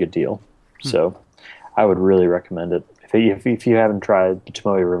a really good deal. So I would really recommend it. If you haven't tried the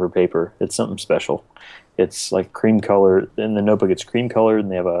Tomoe River paper, it's something special. It's like cream color. In the notebook, it's cream colored,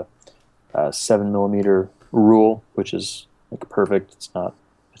 and they have a 7 millimeter rule, which is like perfect. It's not.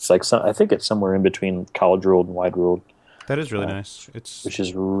 It's like I think it's somewhere in between college ruled and wide ruled, That is really nice. It's which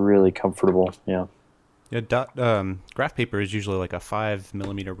is really comfortable. Yeah. graph paper is usually like a 5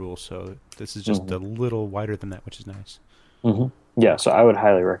 millimeter rule, so this is just a little wider than that, which is nice. Mm-hmm. Yeah. So I would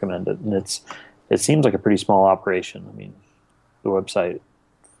highly recommend it, and it seems like a pretty small operation. I mean, the website.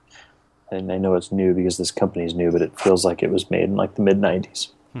 And I know it's new because this company is new, but it feels like it was made in like the mid '90s.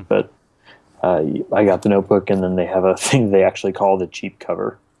 But I got the notebook, and then they have a thing they actually call the cheap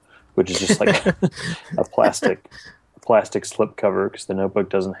cover, which is just like a plastic slip cover because the notebook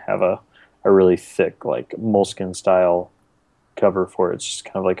doesn't have a really thick like moleskin style cover for it. It's just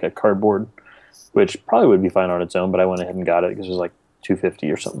kind of like a cardboard, which probably would be fine on its own, but I went ahead and got it because it was like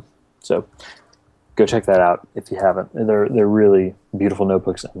 $250 or something. So go check that out if you haven't. They're really beautiful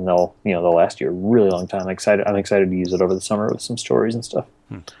notebooks, and they'll last you a really long time. I'm excited to use it over the summer with some stories and stuff.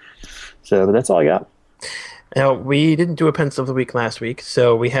 So, but that's all I got. Now, we didn't do a pencil of the week last week,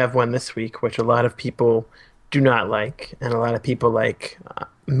 so we have one this week, which a lot of people do not like, and a lot of people like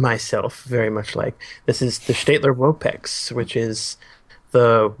myself very much like. This is the Staedtler Wopex, which is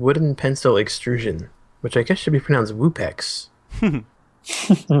the wooden pencil extrusion, which I guess should be pronounced Woopex. I'm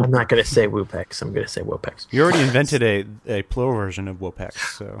not going to say Woopex. I'm going to say Wopex. You already invented a plural version of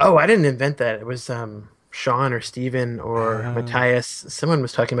Wopex, so Oh, I didn't invent that. It was Sean or Steven or Matthias. Someone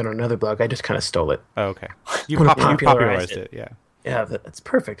was talking about it on another blog. I just kind of stole it. oh, okay. You Wanna popularized popularize it, yeah. Yeah, that's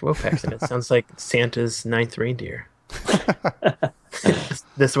perfect. Wopex, and it sounds like Santa's ninth reindeer.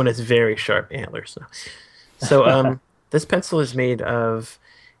 This one has very sharp antlers. This pencil is made of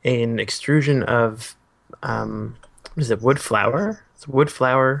an extrusion of what is it? Wood flour. It's wood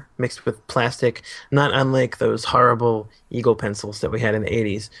flour mixed with plastic, not unlike those horrible Eagle pencils that we had in the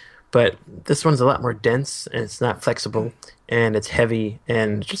 80s. But this one's a lot more dense and it's not flexible and it's heavy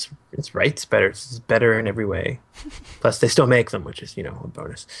and just it's writes better. It's better in every way. Plus, they still make them, which is a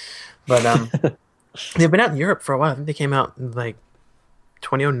bonus. But they've been out in Europe for a while. I think they came out in like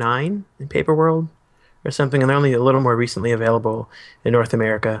 2009 in Paper World or something, and they're only a little more recently available in North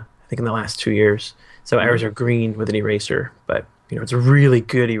America. I think in the last 2 years. So ours are green with an eraser, but it's a really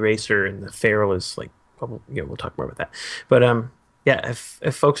good eraser, and the ferrule is like, well, we'll talk more about that. But yeah,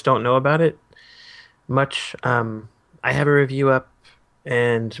 if folks don't know about it much, I have a review up,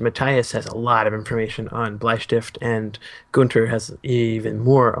 and Matthias has a lot of information on Bleistift, and Gunter has even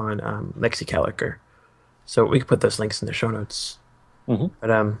more on Lexicalicer. So we can put those links in the show notes. Hmm.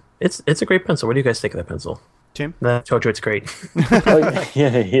 But it's a great pencil. What do you guys think of that pencil? Tim? I told you it's great. Oh,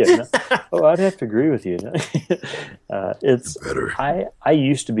 yeah. No. Oh, I'd have to agree with you. It's Better. I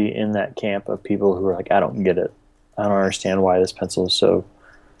used to be in that camp of people who are like, I don't get it. I don't understand why this pencil is so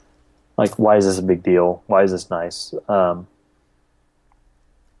like. Why is this a big deal? Why is this nice?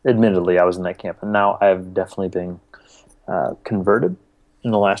 Admittedly, I was in that camp, and now I've definitely been converted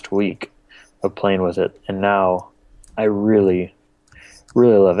in the last week of playing with it, and now I really,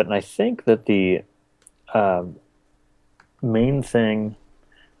 really love it. And I think that the main thing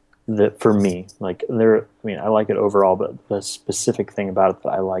that for me, like I like it overall, but the specific thing about it that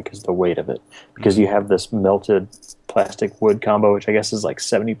I like is the weight of it, because you have this melted plastic wood combo, which I guess is like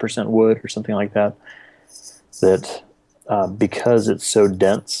 70% wood or something like that. That because it's so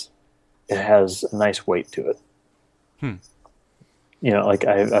dense, it has a nice weight to it. Hmm. Like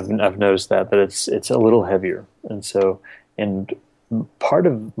I've noticed that it's a little heavier, and part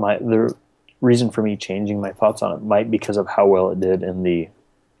of the reason for me changing my thoughts on it might be because of how well it did in the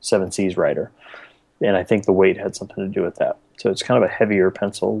Seven Seas Rider, and I think the weight had something to do with that. So it's kind of a heavier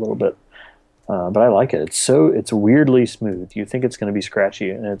pencil a little bit, but I like it. It's weirdly smooth. You think it's going to be scratchy,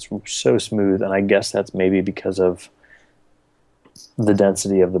 and it's so smooth. And I guess that's maybe because of the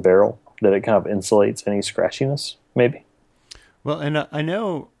density of the barrel that it kind of insulates any scratchiness. Maybe. Well, and I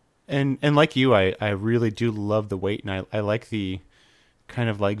know, and like you, I really do love the weight, and I like the kind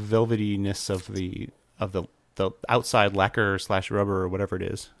of like velvetyness of the outside lacquer / rubber or whatever it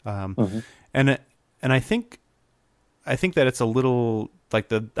is. And I think that it's a little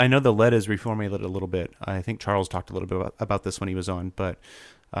like I know the lead is reformulated a little bit. I think Charles talked a little bit about this when he was on, but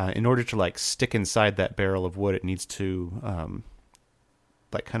in order to like stick inside that barrel of wood, it needs to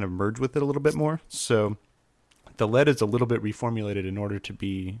like kind of merge with it a little bit more. So the lead is a little bit reformulated in order to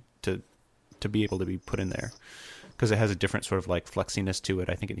be able to be put in there, because it has a different sort of like flexiness to it.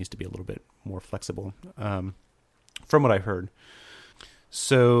 I think it needs to be a little bit more flexible, from what I've heard.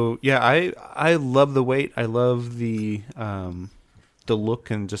 So yeah, I love the weight. I love the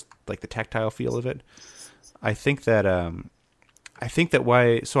look and just like the tactile feel of it. I think that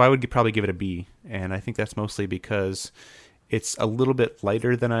why. So I would probably give it a B, and I think that's mostly because it's a little bit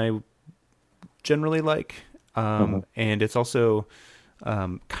lighter than I generally like, and it's also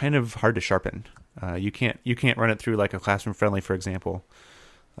kind of hard to sharpen. You can't run it through like a Classroom Friendly, for example.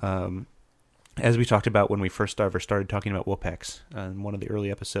 As we talked about when we first started talking about Wopex in one of the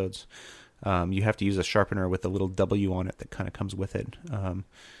early episodes, you have to use a sharpener with a little W on it that kind of comes with it.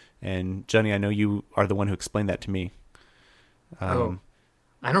 And Johnny, I know you are the one who explained that to me. I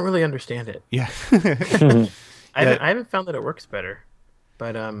don't really understand it. Yeah. I haven't found that it works better,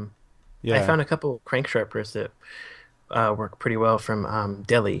 but Yeah. I found a couple crank sharpers that work pretty well from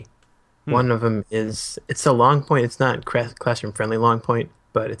Delhi. One of them it's a long point. It's not classroom friendly long point,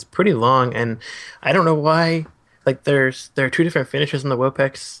 but it's pretty long, and I don't know why. Like there are two different finishes on the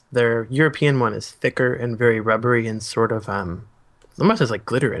Wopex. Their European one is thicker and very rubbery and sort of almost has like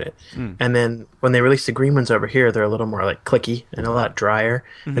glitter in it. And then when they release the green ones over here, they're a little more like clicky and a lot drier.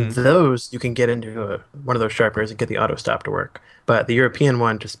 And those you can get into one of those sharpeners and get the auto stop to work. But the European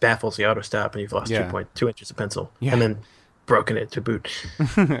one just baffles the auto stop, and you've lost Yeah. 2.2 inches of pencil, Yeah. and then broken it to boot.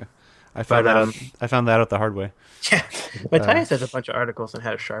 I found But, I found that out the hard way. Yeah, Matthias has a bunch of articles on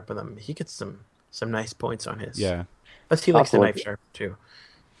how to sharpen them. He gets some nice points on his. Yeah. Plus he likes the I'll knife look- sharp too.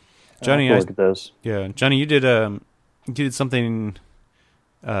 Johnny, I'll have to look at those. Yeah, Johnny, you did something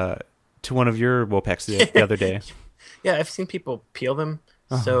to one of your Wopex the other day. Yeah, I've seen people peel them.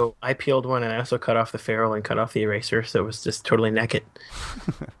 So I peeled one, and I also cut off the ferrule and cut off the eraser, so it was just totally naked.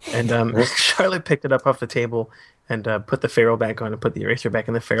 And Charlotte picked it up off the table and put the ferrule back on and put the eraser back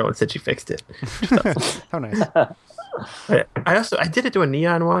in the ferrule and said she fixed it. How nice. But I did it to a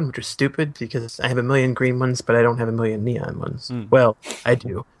neon one, which was stupid because I have a million green ones, but I don't have a million neon ones. Well, I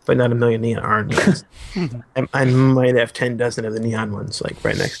do, but not a million neon orange ones. I might have 10 dozen of the neon ones like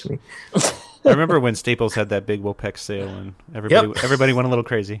right next to me. I remember when Staples had that big Wopex sale and everybody went a little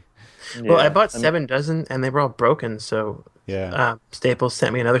crazy. Well, I bought 7 dozen and they were all broken, so Yeah. Staples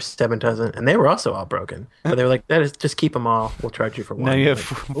sent me another 7 dozen and they were also all broken. But they were like, "That is, just keep them all. We'll charge you for one." Now you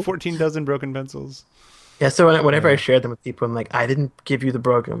have Like, 14 dozen broken pencils. yeah, so whenever I shared them with people, I'm like, I didn't give you the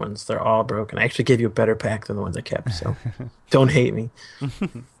broken ones. They're all broken. I actually gave you a better pack than the ones I kept, so don't hate me.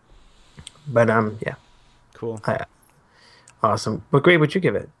 But yeah, Cool. awesome. What grade would you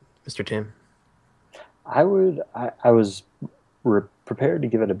give it, Mr. Tim? I would. I was prepared to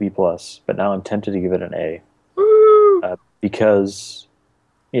give it a B plus, but now I'm tempted to give it an A Woo! because,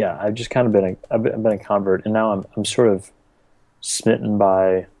 yeah, I've just kind of been a convert, and now I'm sort of smitten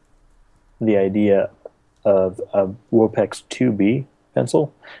by the idea of a Wopex 2B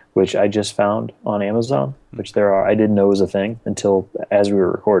pencil, which I just found on Amazon, which I didn't know was a thing until as we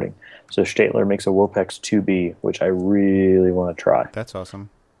were recording. So Staedtler makes a Wopex 2B, which I really want to try. That's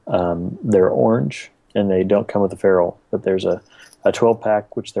awesome. They're orange, and they don't come with a ferrule, but there's a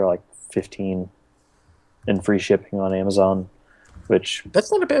 12-pack, which they're like 15 and free shipping on Amazon, which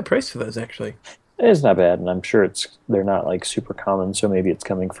That's not a bad price for those, actually. is not bad, and I'm sure they're not like super common, so maybe it's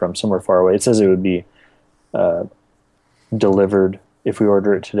coming from somewhere far away. It says it would be delivered. If we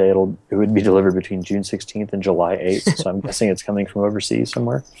order it today, it would be delivered between June 16th and July 8th, so I'm guessing it's coming from overseas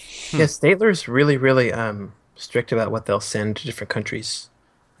somewhere. Yeah, Staedtler's really, really strict about what they'll send to different countries.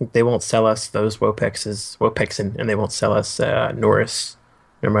 They won't sell us those Wopexen, and they won't sell us Norris,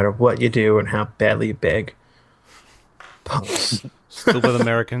 no matter what you do and how badly you beg. Punks. Still with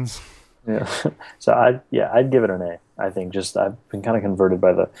Americans. Yeah. So I'd give it an A. I think I've been kind of converted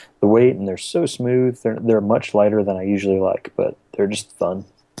by the weight, and they're so smooth. They're much lighter than I usually like, but they're just fun.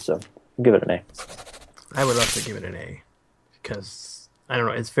 So I'll give it an A. I would love to give it an A because I don't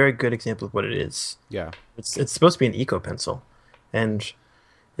know. It's a very good example of what it is. Yeah. It's supposed to be an eco pencil, and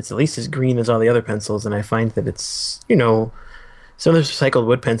it's at least as green as all the other pencils. And I find that it's some of those recycled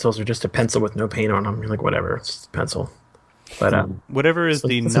wood pencils are just a pencil with no paint on them. You're like, whatever, it's just a pencil. But whatever is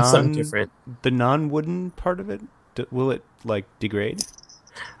the something different. the non-wooden part of it, will it like degrade?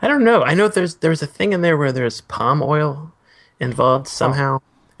 I don't know. I know there's a thing in there where there's palm oil involved somehow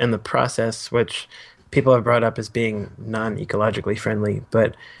in the process, which people have brought up as being non-ecologically friendly.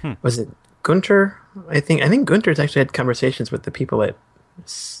 But was it Gunter? I think Gunter's actually had conversations with the people at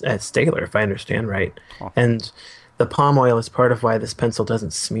Staedtler, if I understand right. And the palm oil is part of why this pencil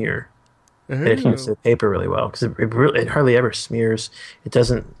doesn't smear. It adheres to the paper really well because it hardly ever smears. It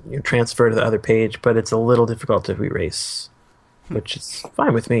doesn't transfer to the other page, but it's a little difficult to erase, which is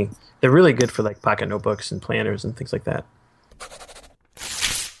fine with me. They're really good for like pocket notebooks and planners and things like that.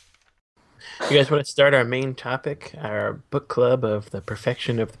 You guys want to start our main topic, our book club of the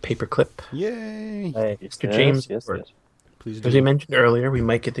perfection of the paperclip? Yay! By Mr. James. Yes. Please As we do. mentioned earlier, we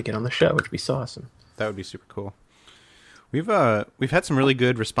might get to get on the show, which would be so awesome. That would be super cool. We've had some really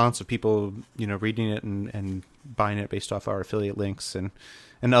good response of people, reading it and buying it based off our affiliate links, and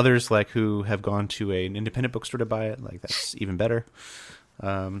others like who have gone to an independent bookstore to buy it. Like that's even better.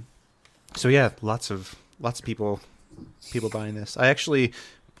 So yeah, lots of people buying this. I actually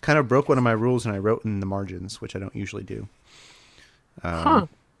kind of broke one of my rules and I wrote in the margins, which I don't usually do. Yeah,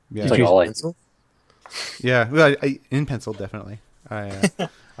 Did you use pencil? Yeah, well, I in pencil definitely. I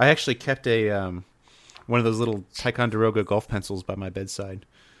actually kept a one of those little Ticonderoga golf pencils by my bedside.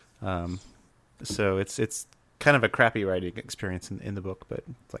 So it's kind of a crappy writing experience in the book, but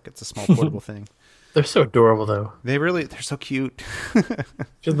it's a small portable thing. They're so adorable, though. They're so cute.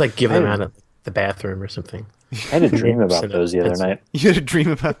 Just give them out of the bathroom or something. I had a dream about those the other night. You had a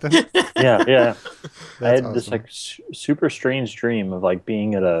dream about them? Yeah. I had awesome. this super strange dream of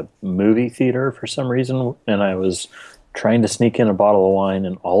being at a movie theater for some reason, and I was trying to sneak in a bottle of wine,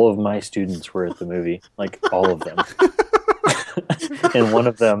 and all of my students were at the movie, all of them. and one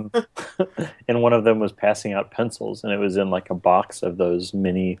of them was passing out pencils, and it was in a box of those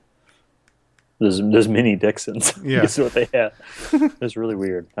mini Dixons. Yeah. That's what they had. It was really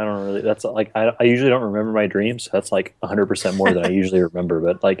weird. I don't really. That's I usually don't remember my dreams. So that's 100% more than I usually remember.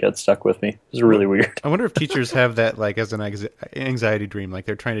 But it stuck with me. It was really weird. I wonder if teachers have that as an anxiety dream.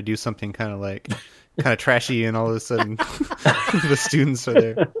 They're trying to do something kind of trashy, and all of a sudden the students are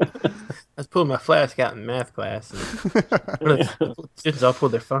there. I was pulling my flask out in math class, and one of the students all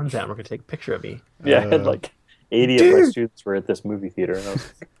pulled their phones out and were going to take a picture of me. Yeah, I had 80 of my students were at this movie theater, and I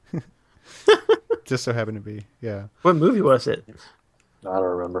was just so happened to be. Yeah. What movie was it? I don't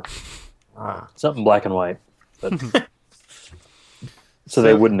remember. Ah. Something black and white. But so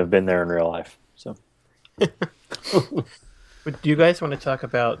they wouldn't have been there in real life. So But do you guys want to talk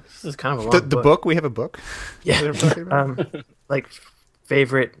about? This is kind of a long The book. We have a book. Yeah. that we're talking about? Like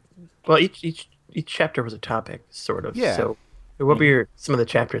favorite. Well, each chapter was a topic, sort of. Yeah. So, what were some of the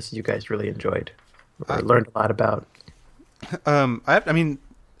chapters you guys really enjoyed or learned a lot about?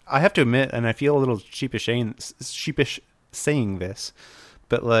 I have to admit, and I feel a little sheepish saying this,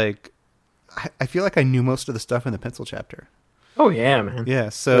 but like, I feel like I knew most of the stuff in the pencil chapter. Oh yeah, man. Yeah,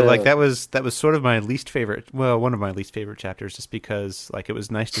 so like that was sort of my least favorite. Well, one of my least favorite chapters, just because like it was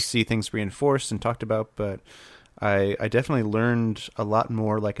nice to see things reinforced and talked about, but I definitely learned a lot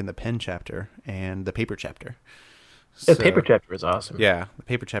more like in the pen chapter and the paper chapter. The paper chapter was awesome. Yeah, the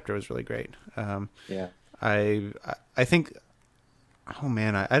paper chapter was really great. yeah. I think, oh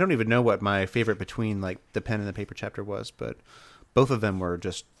man, I don't even know what my favorite between like the pen and the paper chapter was, but both of them were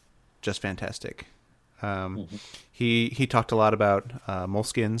just fantastic. He talked a lot about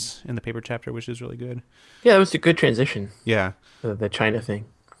moleskins in the paper chapter, which is really good. Yeah, that was a good transition. Yeah, The China thing.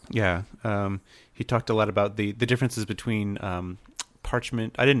 yeah. He talked a lot about the differences between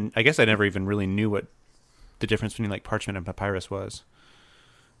parchment. I guess I never even really knew what the difference between like parchment and papyrus was.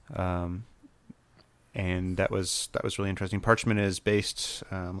 And that was really interesting. Parchment is based.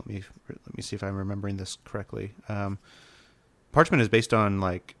 Let me see if I'm remembering this correctly. Parchment is based on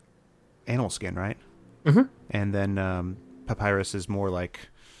like animal skin, right? Mm-hmm. And then papyrus is more like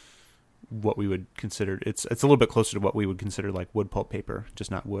what we would consider. It's a little bit closer to what we would consider like wood pulp paper,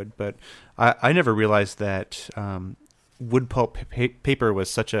 just not wood. But I never realized that wood pulp paper was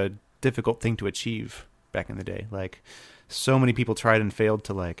such a difficult thing to achieve back in the day. Like so many people tried and failed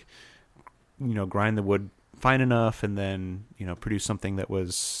to like, grind the wood fine enough and then, produce something that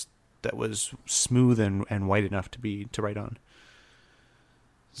was smooth and white enough to write on.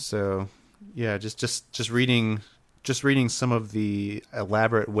 So yeah, just reading some of the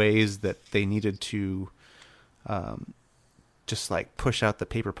elaborate ways that they needed to just like push out the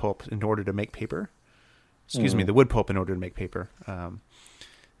paper pulp in order to make paper. Excuse me, the wood pulp in order to make paper.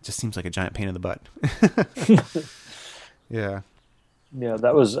 Just seems like a giant pain in the butt. Yeah. Yeah,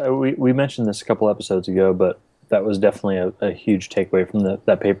 that was we mentioned this a couple episodes ago, but that was definitely a huge takeaway from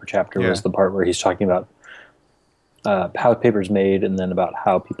that paper chapter. Yeah. Was the part where he's talking about how paper's made, and then about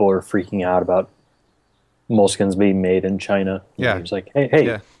how people are freaking out about moleskins being made in China. Yeah. He was like, hey,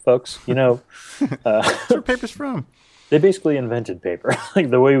 Yeah. folks, That's where paper's from. they basically invented paper. Like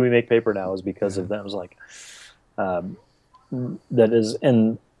the way we make paper now is because of them. It was like that is,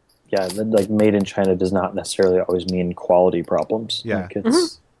 and yeah, like made in China does not necessarily always mean quality problems. Yeah. Like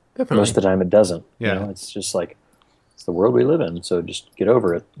it's Definitely. most of the time it doesn't. Yeah. It's just like it's the world we live in. So just get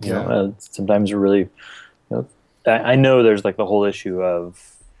over it. Sometimes we're really, I know there's like the whole issue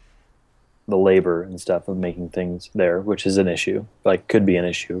of the labor and stuff of making things there, which is an issue, like could be an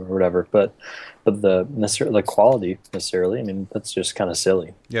issue or whatever. But the quality necessarily, I mean, that's just kind of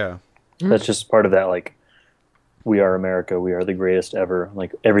silly. Yeah. That's just part of that. Like, we are America. We are the greatest ever.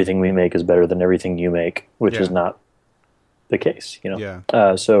 Like everything we make is better than everything you make, which is not the case.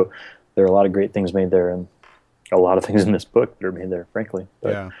 Yeah. So there are a lot of great things made there, and a lot of things in this book that are made there, frankly.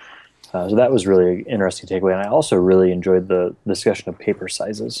 But, Yeah. So that was really an interesting takeaway, and I also really enjoyed the discussion of paper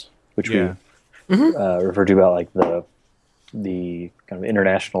sizes, which we referred to about like the kind of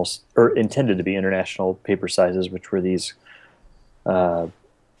international or intended to be international paper sizes, which were these. The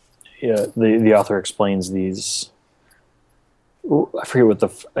author explains these. I forget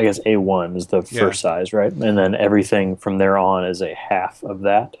what I guess A1 is the first size, right? And then everything from there on is a half of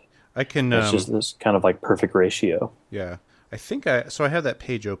that. I can. It's just this kind of like perfect ratio. Yeah, I think I have that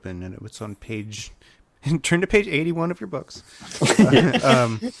page open, and it's on page. Turn to page 81 of your books.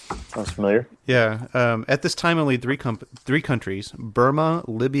 Sounds familiar. Yeah. At this time, only three countries, Burma,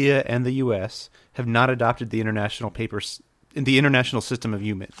 Libya, and the U.S., have not adopted the international system of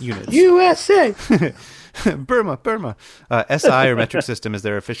units. USA. Burma. SI or metric system is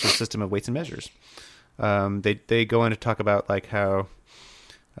their official system of weights and measures. They go on to talk about like how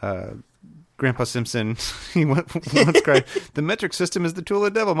Grandpa Simpson he once cried, "The metric system is the tool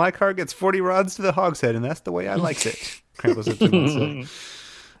of the devil. My car gets 40 rods to the hogshead, and that's the way I liked it." Grandpa Simpson once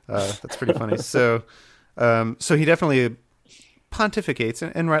said. That's pretty funny. So he definitely pontificates,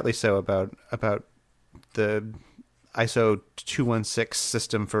 and rightly so, about the ISO 216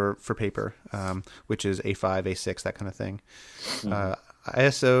 system for paper, which is A5, A6, that kind of thing.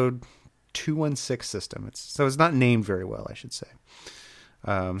 ISO 216 system. It's not named very well, I should say.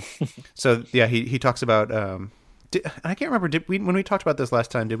 So yeah, he talks about. I can't remember. When we talked about this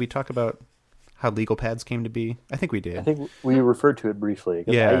last time? Did we talk about how legal pads came to be? I think we I did. think we referred to it briefly.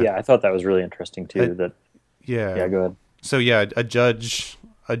 'Cause Yeah. I thought that was really interesting too. Yeah. Yeah, go ahead. So yeah, a judge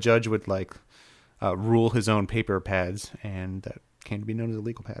would like rule his own paper pads, and that came to be known as a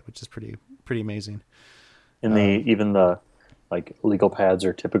legal pad, which is pretty amazing. And even the like legal pads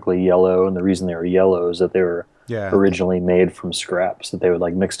are typically yellow, and the reason they were yellow is that they were Yeah. originally made from scraps that they would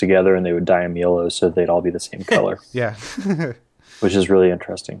like mix together, and they would dye them yellow so that they'd all be the same color, Yeah. which is really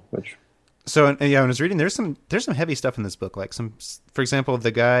interesting. Which So yeah, when I was reading, there's some heavy stuff in this book. Like for example,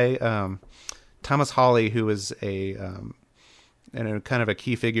 the guy Thomas Hawley, who was a kind of a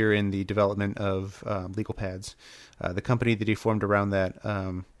key figure in the development of legal pads, the company that he formed around that,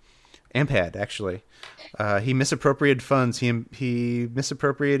 Ampad actually. He misappropriated funds. He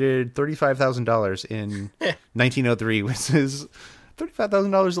misappropriated $35,000 in 1903, which is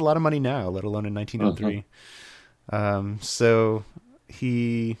 $35,000 a lot of money now, let alone in 1903. So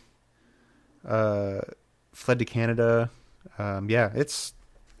he fled to Canada. Yeah, it's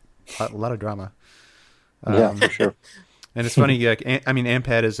a lot of drama. yeah, for sure. And it's funny. Like,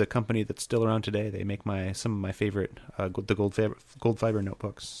 Ampad is a company that's still around today. They make some of my favorite the gold fiber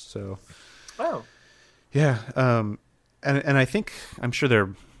notebooks. So. Wow. Yeah, and I think I'm sure they're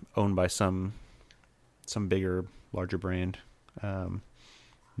owned by some bigger, larger brand,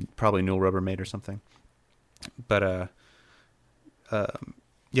 probably Newell Rubbermaid or something. But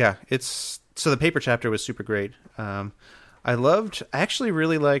yeah, so the paper chapter was super great. I actually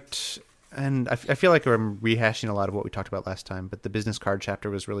really liked, and I feel like I'm rehashing a lot of what we talked about last time. But the business card chapter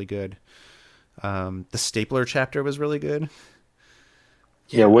was really good. The stapler chapter was really good.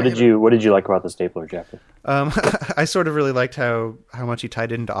 Yeah, what did you like about the stapler chapter? I sort of really liked how much he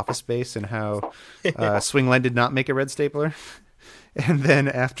tied it into Office Space, and how Swingline did not make a red stapler. And then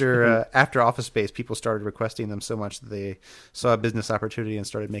after Office Space, people started requesting them so much that they saw a business opportunity and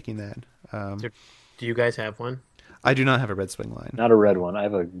started making that. Do you guys have one? I do not have a red Swingline. Not a red one. I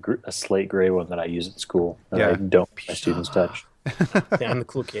have a slate gray one that I use at school that I don't let my students touch. Yeah, I'm the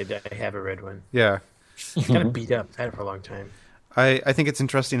cool kid. I have a red one. Yeah. It's kind of beat up. I've had it for a long time. I think it's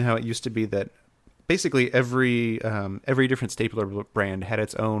interesting how it used to be that basically every different stapler brand had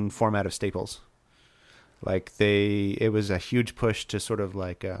its own format of staples. Like it was a huge push to sort of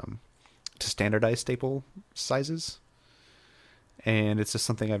like to standardize staple sizes, and it's just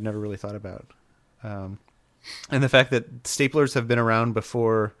something I've never really thought about. And the fact that staplers have been around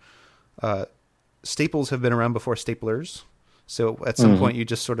before, staples have been around before staplers. So at some point you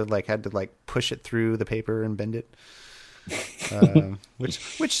just sort of like had to like push it through the paper and bend it.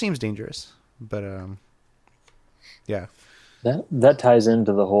 Which seems dangerous, but yeah. That ties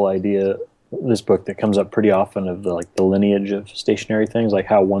into the whole idea, this book that comes up pretty often, of the lineage of stationary things, like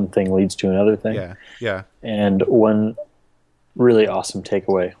how one thing leads to another thing. Yeah. And one really awesome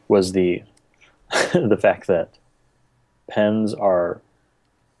takeaway was the the fact that pens are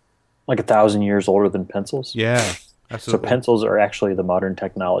like 1,000 years older than pencils. Yeah, absolutely. So pencils are actually the modern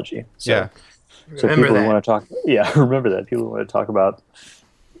technology. So, yeah. So Remember people that. who want to talk, remember that. People who want to talk about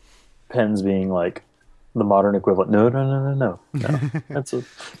pens being like the modern equivalent. No.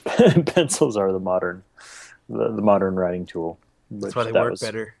 Pencils are the modern writing tool. That's why they work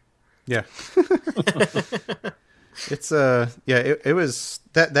better. Yeah. It's it was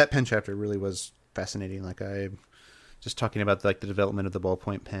that pen chapter really was fascinating. Like I just talking about like the development of the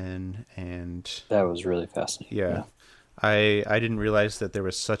ballpoint pen, and that was really fascinating. Yeah. I didn't realize that there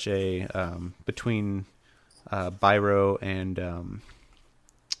was such a between Biro and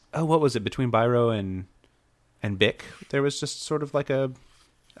what was it, between Biro and Bic, there was just sort of like a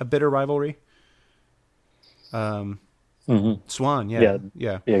bitter rivalry. Swan, yeah,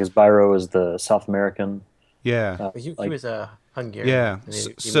 because Biro is the South American. Yeah, He was a Hungarian. Yeah, And he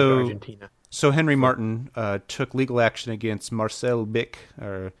moved to so Argentina. So Henry Martin took legal action against Marcel Bic,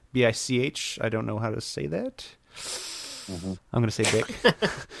 or Bich. I don't know how to say that. I'm going to say Bic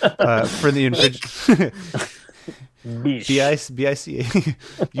for the infringement. Bic.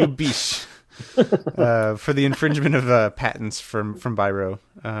 You biche. For the infringement of patents from Biro.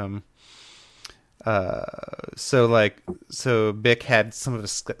 So Bic had some of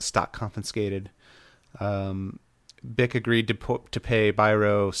his stock confiscated. Bic agreed to pay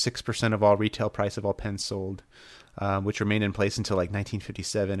Biro 6% of all retail price of all pens sold, which remained in place until like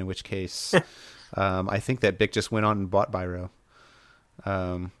 1957. In which case, I think that Bic just went on and bought Biro.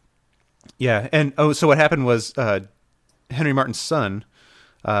 So what happened was Henry Martin's son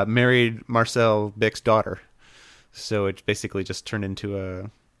married Marcel Bic's daughter, so it basically just turned into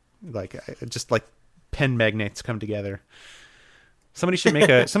just like pen magnates come together. Somebody should make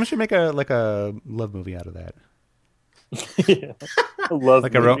a love movie out of that. Yeah. Love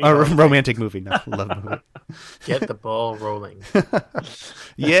Like movie. a romantic movie, not a love movie. Get the ball rolling.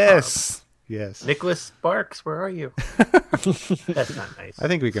 Yes. Yes. Nicholas Sparks, where are you? That's not nice. I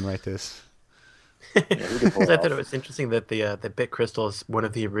think we can write this. Yeah, we could pull So I it thought it off. was interesting that the Bit Crystal is one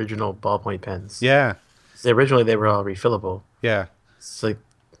of the original ballpoint pens. Yeah. So originally they were all refillable. Yeah. It's like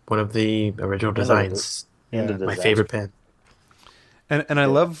one of the original designs. And a Yeah. My disaster. favorite pen. And I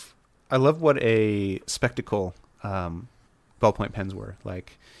love what a spectacle ballpoint pens were.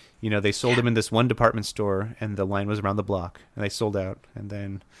 Like, they sold them in this one department store, and the line was around the block, and they sold out, and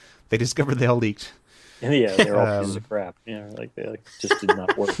then they discovered they all leaked. And yeah, they were all pieces of crap. Like they just did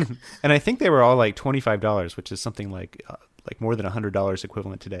not work. And I think they were all like $25, which is something like more than $100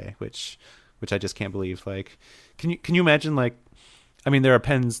 equivalent today, which I just can't believe. Like, can you imagine? Like, I mean, there are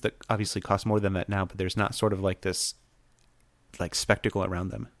pens that obviously cost more than that now, but there's not sort of like this like spectacle around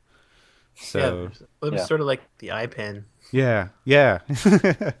them. So it was sort of like the iPen. yeah.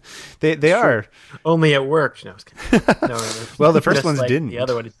 they are. Only it worked. No, I was kidding. No, Well, the first just ones like didn't. The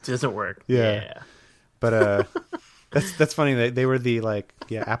other one, it doesn't work. Yeah. But that's funny. They were the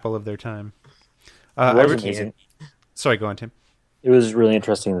Apple of their time. It was amazing. Sorry, go on, Tim. It was really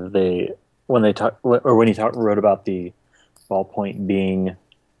interesting that when he wrote about the ballpoint being,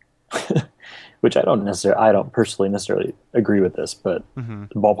 which I don't personally necessarily agree with this, but the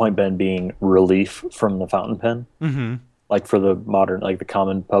ballpoint pen being relief from the fountain pen, like for the modern, like the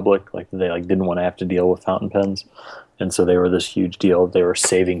common public, like they didn't want to have to deal with fountain pens, and so they were this huge deal. They were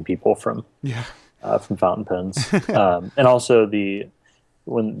saving people from fountain pens, and also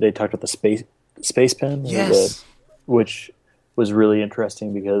when they talked about the space pen, yes, which was really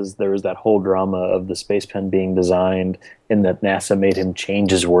interesting because there was that whole drama of the space pen being designed and that NASA made him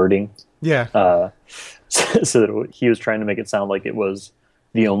change his wording. Yeah. So that he was trying to make it sound like it was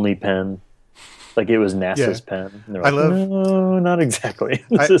the only pen, like it was NASA's pen. And they're like, no, not exactly.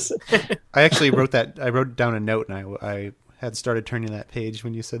 I actually wrote that. I wrote down a note, and I had started turning that page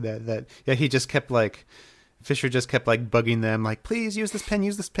when you said that. He just kept Fisher just kept bugging them, please use this pen,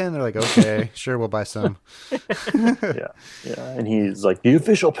 use this pen. They're like, okay, sure, we'll buy some. Yeah. And he's like, the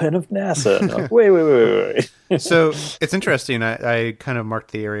official pen of NASA. And they're like, wait. So it's interesting. I kind of marked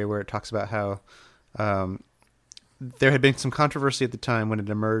the area where it talks about how there had been some controversy at the time when it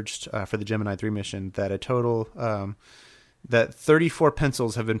emerged for the Gemini 3 mission that a total that 34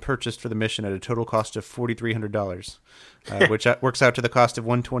 pencils have been purchased for the mission at a total cost of $4,300, which works out to the cost of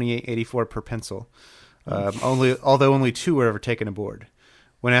 $128.84 per pencil. Although only 2 were ever taken aboard.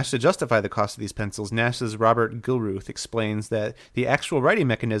 When asked to justify the cost of these pencils, NASA's Robert Gilruth explains that the actual writing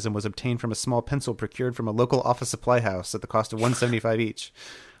mechanism was obtained from a small pencil procured from a local office supply house at the cost of $175 each.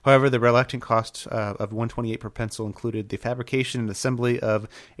 However, the reluctant cost of $128 per pencil included the fabrication and assembly of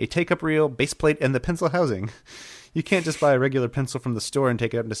a take-up reel, base plate, and the pencil housing. You can't just buy a regular pencil from the store and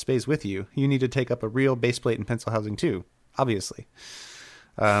take it up into space with you. You need to take up a reel, base plate, and pencil housing too, obviously.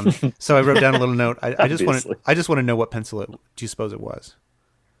 So I wrote down a little note. I just want to know what pencil do you suppose it was?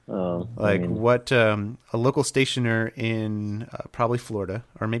 What a local stationer in probably Florida,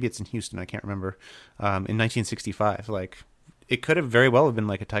 or maybe it's in Houston, I can't remember, in 1965. It could have very well have been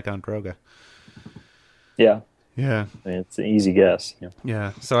a Ticonderoga. Yeah. Yeah. I mean, it's an easy guess.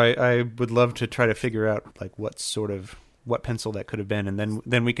 Yeah. So I would love to try to figure out what pencil that could have been, and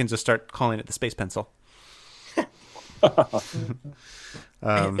then we can just start calling it the space pencil.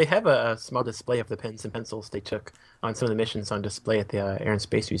 They have a small display of the pens and pencils they took on some of the missions on display at the Air and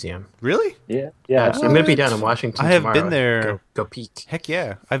Space Museum. Really? Yeah. I'm going to be down in Washington I have tomorrow. been there. Go peek. Heck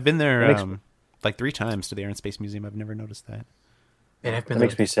yeah. I've been there 3 times to the Air and Space Museum. I've never noticed that. And I've been It there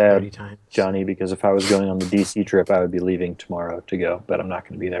makes me sad, 30 times. Johnny, because if I was going on the DC trip, I would be leaving tomorrow to go, but I'm not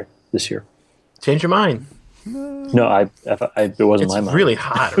going to be there this year. Change your mind. No, it wasn't my mind. It's really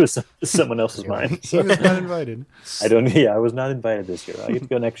hot. It was someone else's mind. He was not invited. I was not invited this year. I get to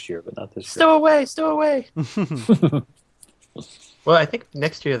go next year, but not this year. Stow away. Well, I think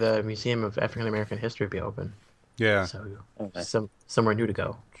next year the Museum of African American History will be open. Yeah. So Okay. somewhere new to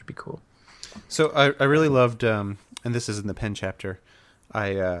go, which would be cool. So I really loved, and this is in the pen chapter.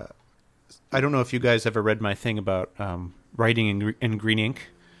 I don't know if you guys ever read my thing about writing in green ink.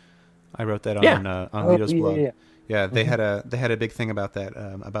 I wrote that on Lito's blog. Yeah, they had a big thing about that,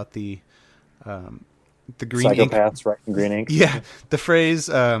 about the green ink. Psychopaths writing green ink. Yeah, the phrase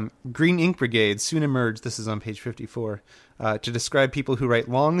 "green ink brigade" soon emerged. This is on page 54 to describe people who write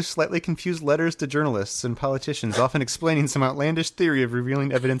long, slightly confused letters to journalists and politicians, often explaining some outlandish theory of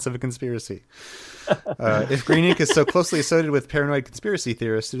revealing evidence of a conspiracy. If green ink is so closely associated with paranoid conspiracy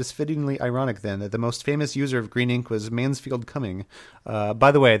theorists, it is fittingly ironic then that the most famous user of green ink was Mansfield Cumming.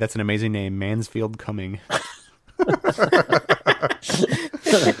 By the way, that's an amazing name, Mansfield Cumming.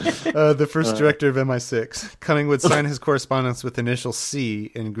 The first director of MI6. Cumming would sign his correspondence with initial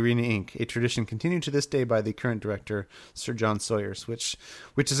C in green ink, a tradition continued to this day by the current director, Sir John Sawyers, which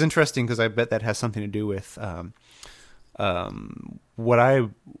is interesting because I bet that has something to do with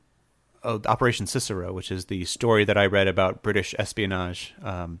Operation Cicero, which is the story that I read about British espionage,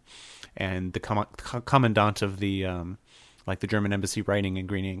 and the commandant of the the German embassy writing in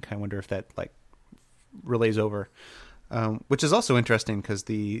green ink. I wonder if that relays over. Which is also interesting because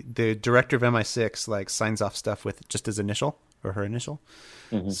the director of MI6 signs off stuff with just his initial or her initial.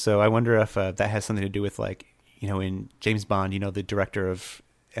 Mm-hmm. So I wonder if that has something to do with in James Bond, the director of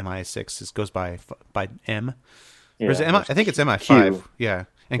MI6 goes by M. Yeah, or is it MI? I think it's MI5. Q. Yeah,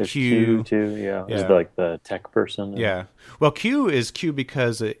 and there's Q too. Yeah, is the tech person. Yeah. Well, Q is Q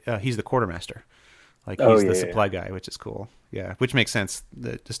because he's the quartermaster. He's the supply guy, which is cool. Yeah, which makes sense.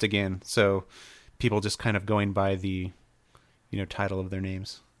 Just again, so people just kind of going by the title of their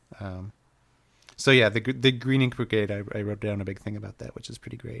names. So yeah, the Green Ink Brigade, I wrote down a big thing about that, which is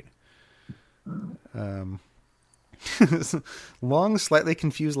pretty great. Long, slightly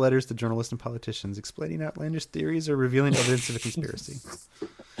confused letters to journalists and politicians explaining outlandish theories or revealing evidence of a conspiracy.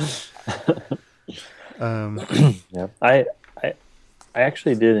 Yeah, I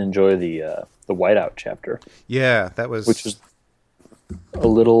actually did enjoy the Whiteout chapter. Yeah, which was a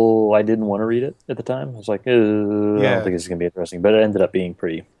little. I didn't want to read it at the time. I was like, I don't think this is going to be interesting, but it ended up being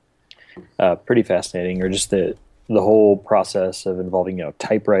pretty fascinating. Or just the whole process of involving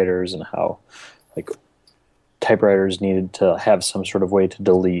typewriters and how typewriters needed to have some sort of way to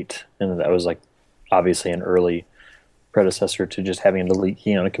delete, and that was obviously an early predecessor to just having to delete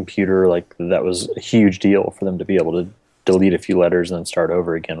key on a computer. That was a huge deal for them to be able to delete a few letters and then start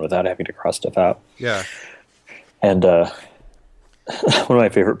over again without having to cross stuff out. Yeah. And one of my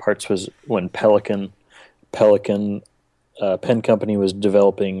favorite parts was when Pelican Pen Company was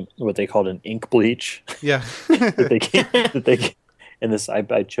developing what they called an ink bleach. Yeah. And this,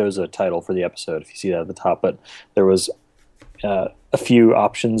 I chose a title for the episode, if you see that at the top, but there was a few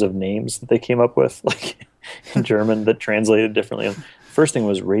options of names that they came up with, in German, that translated differently. First thing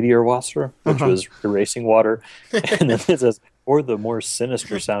was Radierwasser, which was erasing water, and then it says, or the more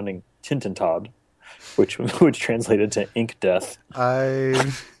sinister sounding Tintentod, which translated to ink death.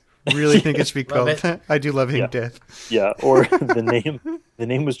 I really think it should be called. I do love ink death. Yeah, or the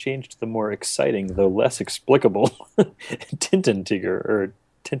name was changed to the more exciting, though less explicable, Tintentiger or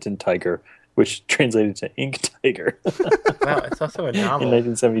Tintentiger, which translated to Ink Tiger. Wow, it's also a novel.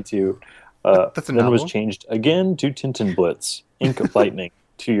 In 1972. That's a then novel? It was changed again to Tintenblitz, Ink of Lightning.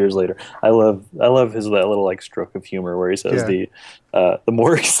 2 years later, I love his that little stroke of humor where he says the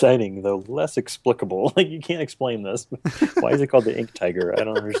more exciting though less explicable. You can't explain this. Why is it called the Ink Tiger? I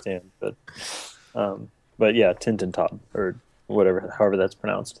don't understand. But yeah, Tintentod or whatever, however that's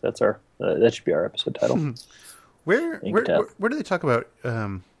pronounced. That's that should be our episode title. Where do they talk about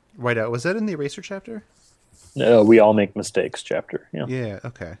Whiteout? Was that in the Eraser chapter? No, We All Make Mistakes chapter. Yeah. Yeah.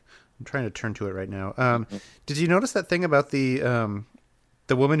 Okay. I'm trying to turn to it right now. Did you notice that thing about the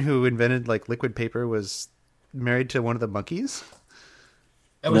woman who invented liquid paper was married to one of the monkeys?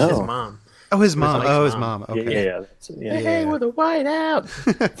 That was his mom. Oh, his mom. His mom. Okay. Yeah. Hey, we're the Whiteout.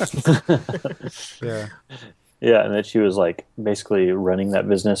 Yeah. Yeah, and that she was basically running that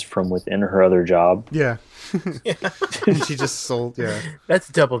business from within her other job. Yeah. And she just sold. Yeah. That's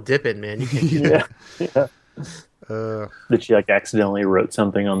double dipping, man. You can't do that. Yeah. That she accidentally wrote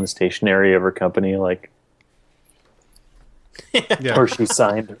something on the stationery of her company, Yeah. Or she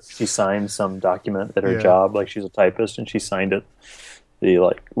signed some document at her job, she's a typist and she signed it. The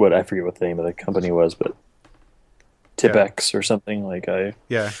I forget what the name of the company was, but Tipex or something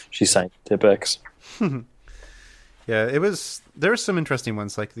she signed Tipex. Yeah, there were some interesting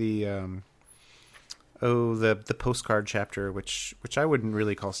ones the postcard chapter, which I wouldn't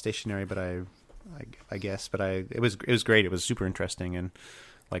really call stationary, but I guess, but it was great. It was super interesting, and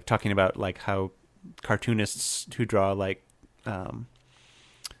talking about how cartoonists who draw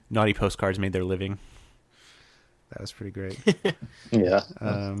naughty postcards made their living. That was pretty great. Yeah.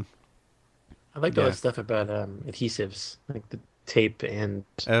 I liked all that stuff about adhesives, the tape and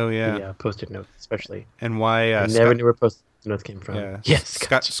the Post-it notes, especially. And why I never knew where Post-it notes came from. Yeah. Yes,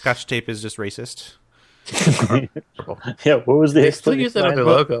 Scotch tape is just racist. Yeah, what was the They still use that on their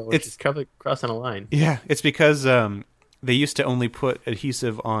logo, which is probably crossing a line. Yeah, it's because they used to only put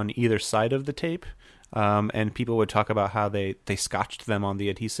adhesive on either side of the tape. and people would talk about how they scotched them on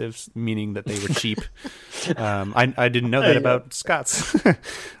the adhesives, meaning that they were cheap. I didn't know that about Scots.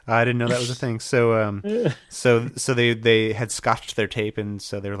 I didn't know that was a thing. So they had scotched their tape, and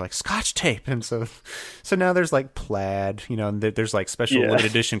so they were like Scotch tape, and so now there's like plaid, and there's like special limited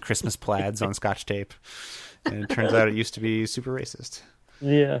edition Christmas plaids on Scotch tape, and it turns out it used to be super racist.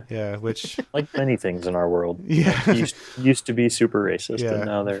 Yeah, which like many things in our world, yeah, used to be super racist, and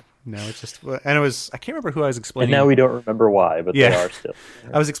now they're it's just, and I can't remember who I was explaining. And now we don't remember why, but they are still.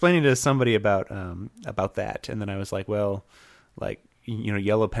 I was explaining to somebody about that, and then I was like, well, like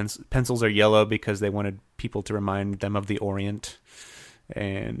yellow pencils are yellow because they wanted people to remind them of the Orient,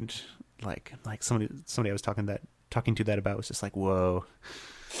 and like somebody I was talking to that about was just like, whoa,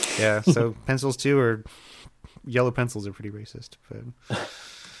 yeah. So pencils too are. Yellow pencils are pretty racist, but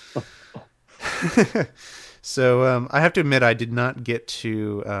so I have to admit I did not get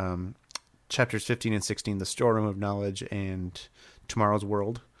to chapters 15 and 16, the storeroom of knowledge and tomorrow's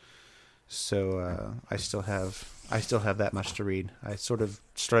world. So I still have that much to read. I sort of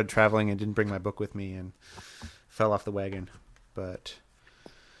started traveling and didn't bring my book with me and fell off the wagon, but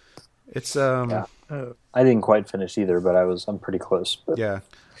it's I didn't quite finish either, but I'm pretty close. But. Yeah.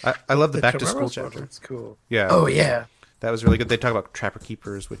 I love the back to school chapter. It's cool. Yeah. Oh yeah. That was really good. They talk about trapper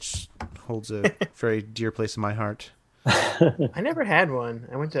keepers, which holds a very dear place in my heart. I never had one.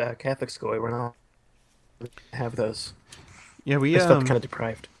 I went to a Catholic school. We're not have those. Yeah, I felt kind of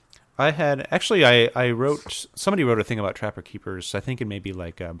deprived. I had somebody wrote a thing about trapper keepers. I think it may be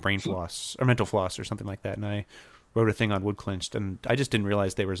like brain floss or mental floss or something like that. And I wrote a thing on Wood Clinched, and I just didn't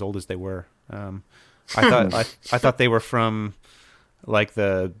realize they were as old as they were. I thought they were from like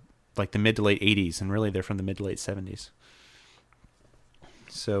the mid to late 80s, and really they're from the mid to late 70s.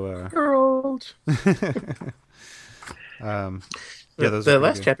 So you're old. Those the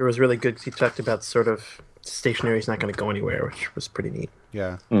last chapter was really good because he talked about sort of stationery is not going to go anywhere, which was pretty neat.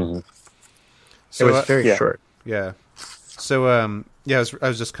 Yeah. Mm-hmm. So it was very short. Yeah. So I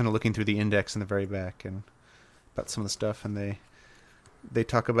was just kind of looking through the index in the very back and about some of the stuff, and they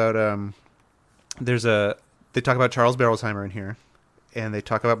talk about they talk about Charles Berolsheimer in here. And they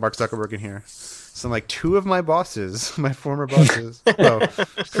talk about Mark Zuckerberg in here. So like two of my bosses, my former bosses,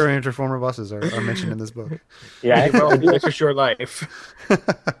 current or former bosses are mentioned in this book. Yeah, well, this is your life.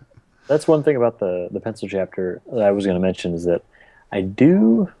 That's one thing about the pencil chapter that I was going to mention is that I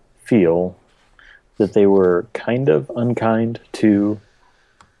do feel that they were kind of unkind to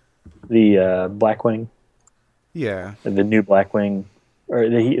the Blackwing. Yeah. The new Blackwing, or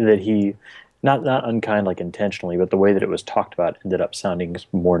that he Not unkind, like intentionally, but the way that it was talked about ended up sounding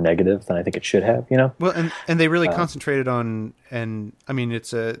more negative than I think it should have. Well, and they really concentrated on, and I mean,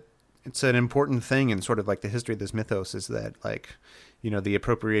 it's an important thing in sort of like the history of this mythos is that like, the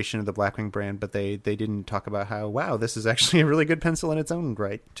appropriation of the Blackwing brand, but they didn't talk about how wow, this is actually a really good pencil in its own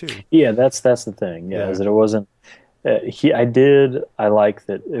right too. Yeah, that's the thing. Yeah, is that it wasn't. I like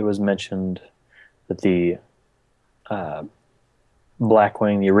that it was mentioned that the.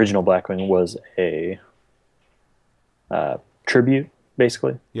 Blackwing, the original Blackwing, was a tribute,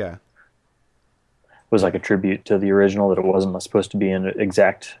 basically. Yeah. It was like a tribute to the original, that it wasn't supposed to be an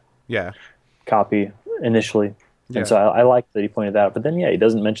exact copy initially. Yeah. And so I like that he pointed that out. But then, he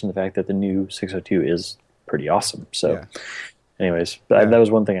doesn't mention the fact that the new 602 is pretty awesome. So, anyways, that was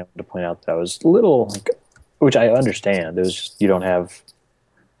one thing I wanted to point out that I was a little, which I understand. It was just you don't have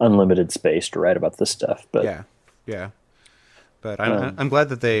unlimited space to write about this stuff. But yeah. But I'm glad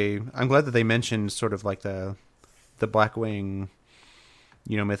that they mentioned sort of like the Blackwing,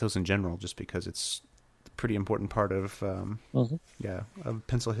 mythos in general, just because it's a pretty important part of of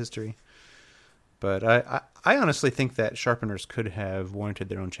pencil history. But I honestly think that sharpeners could have warranted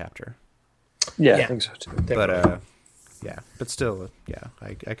their own chapter. Yeah, I think so too. But but still,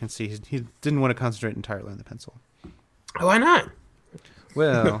 I can see he didn't want to concentrate entirely on the pencil. Why not?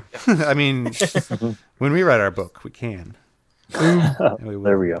 Well, I mean, when we write our book, we can.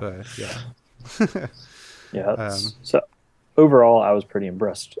 There we go. But, so overall, I was pretty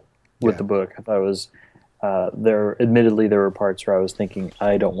impressed with the book. I thought it was admittedly there were parts where I was thinking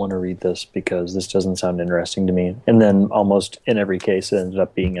I don't want to read this because this doesn't sound interesting to me, and then almost in every case it ended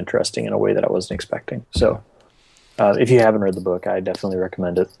up being interesting in a way that I wasn't expecting. So if you haven't read the book, I definitely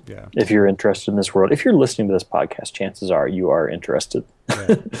recommend it. If you're interested in this world, if you're listening to this podcast, chances are you are interested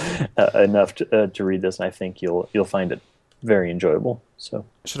enough to read this, and I think you'll find it very enjoyable. So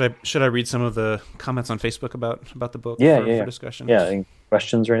should I read some of the comments on Facebook about the book for discussion? Yeah, any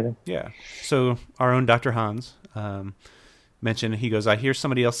questions or anything? Yeah. So our own Dr. Hans mentioned, he goes, I hear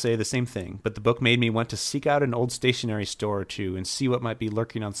somebody else say the same thing, but the book made me want to seek out an old stationery store or two and see what might be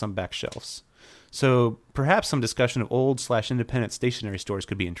lurking on some back shelves. So perhaps some discussion of old/independent stationery stores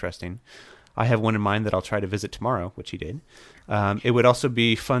could be interesting. I have one in mind that I'll try to visit tomorrow, which he did. It would also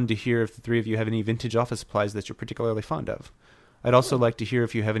be fun to hear if the three of you have any vintage office supplies that you're particularly fond of. I'd also like to hear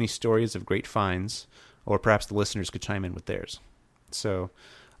if you have any stories of great finds, or perhaps the listeners could chime in with theirs. So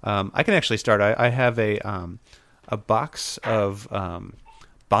I can actually start. I have a box of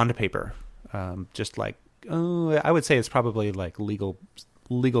bond paper, just like I would say it's probably like legal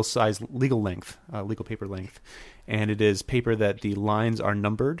size, legal length, legal paper length, and it is paper that the lines are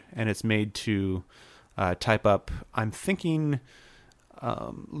numbered, and it's made to type up. I'm thinking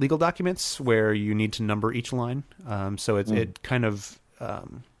legal documents where you need to number each line. So it kind of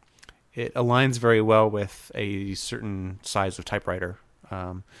it aligns very well with a certain size of typewriter.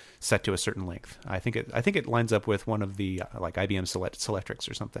 Set to a certain length. I think it lines up with one of the like IBM Selectrics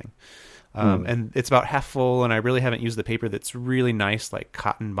or something. And it's about half full, and I really haven't used the paper that's really nice, like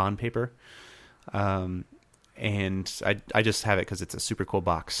cotton bond paper. And I just have it because it's a super cool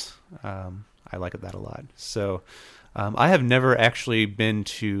box. I like that a lot. So I have never actually been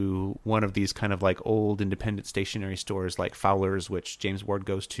to one of these kind of like old independent stationery stores like Fowler's, which James Ward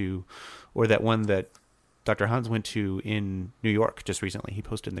goes to, or that one that Dr. Hans went to in New York just recently. He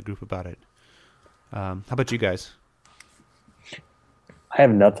posted in the group about it. How about you guys? I have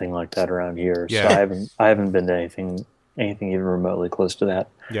nothing like that around here, Yeah. so I haven't been to anything even remotely close to that.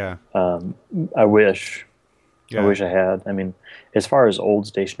 Yeah. I wish Yeah. I wish I had. I mean, as far as old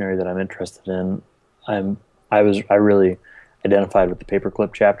stationery that I'm interested in, I really identified with the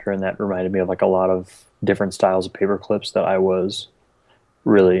paperclip chapter, and that reminded me of like a lot of different styles of paper clips that I was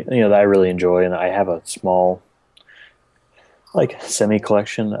really, that I really enjoy. And I have a small, like, semi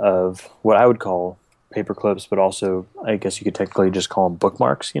collection of what I would call paper clips, but also I guess you could technically just call them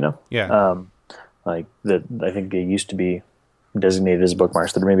bookmarks. Yeah. Like that. I think they used to be designated as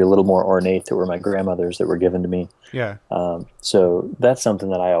bookmarks that are maybe a little more ornate, that were my grandmother's, that were given to me. Yeah. So that's something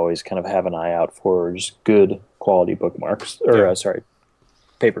that I always kind of have an eye out for, just good quality bookmarks, or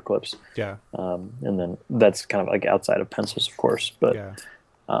paper clips. Yeah. And then that's kind of like outside of pencils, of course. But Yeah.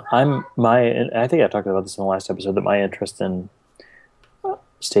 and I think I talked about this in the last episode, that my interest in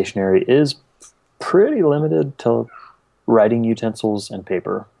stationery is pretty limited to writing utensils and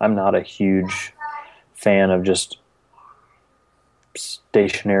paper. I'm not a huge fan of just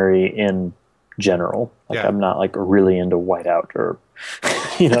stationery in general. Like, Yeah. I'm not like really into whiteout, or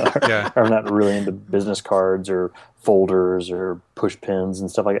Yeah. or I'm not really into business cards or folders or push pins and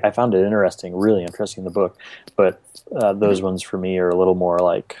stuff like that. I found it really interesting in the book, but those ones for me are a little more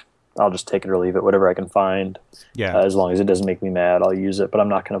like, I'll just take it or leave it, whatever I can find. Yeah. As long as it doesn't make me mad, I'll use it, but I'm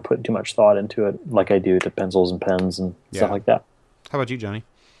not going to put too much thought into it like I do to pencils and pens and stuff like that. How about you, Johnny?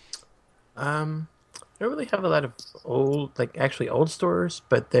 I don't really have a lot of old stores,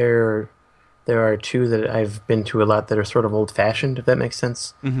 but there are two that I've been to a lot that are sort of old-fashioned, if that makes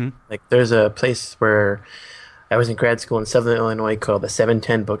sense. Mm-hmm. Like, there's a place where I was in grad school in Southern Illinois called the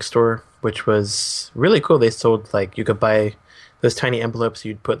 710 Bookstore, which was really cool. They sold, like, you could buy those tiny envelopes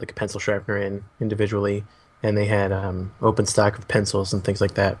you'd put like a pencil sharpener in individually, and they had open stock of pencils and things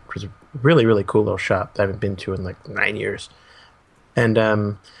like that, which was a really, really cool little shop that I haven't been to in like 9 years. And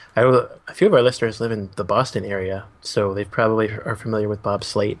a few of our listeners live in the Boston area, so they probably are familiar with Bob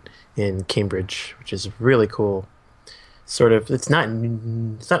Slate in Cambridge, which is really cool. Sort of, it's not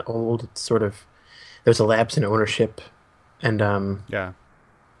old. It's sort of, there's a lapse in ownership, and yeah.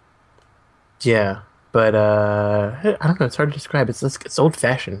 But I don't know. It's hard to describe. It's old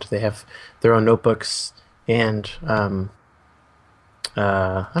fashioned. They have their own notebooks, and I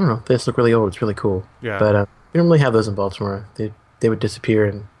don't know. They just look really old. It's really cool. Yeah. But we don't really have those in Baltimore. They would disappear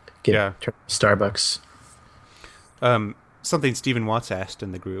and get turned into Starbucks. Something Stephen Watts asked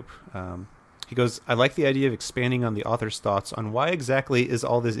in the group. He goes, "I like the idea of expanding on the author's thoughts on why exactly is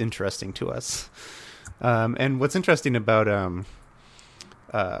all this interesting to us." And what's interesting about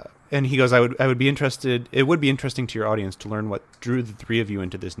and he goes, I would be interested. It would be interesting to your audience to learn what drew the three of you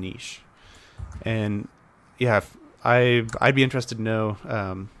into this niche. And yeah, I'd be interested to know,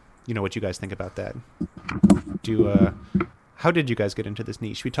 what you guys think about that. How did you guys get into this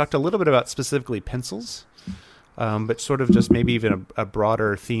niche? We talked a little bit about specifically pencils, but sort of just maybe even a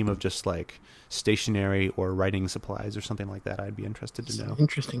broader theme of just like stationery or writing supplies or something like that. I'd be interested to know.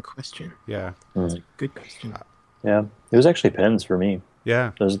 Interesting question. Yeah. Good question. Yeah, it was actually pens for me.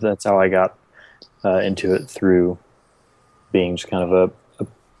 Yeah. That's how I got into it, through being just kind of a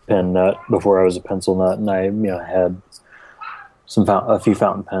pen nut before I was a pencil nut, and I had a few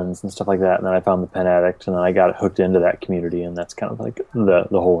fountain pens and stuff like that, and then I found the Pen Addict, and then I got hooked into that community, and that's kind of like the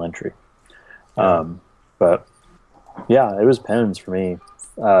whole entry. But Yeah, it was pens for me.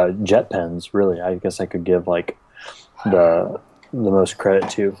 Jet pens, really. I guess I could give like the most credit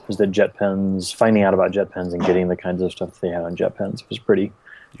to is the jet pens. Finding out about jet pens and getting the kinds of stuff they had on jet pens was pretty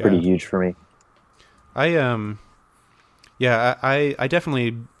Yeah. huge for me. I Yeah, I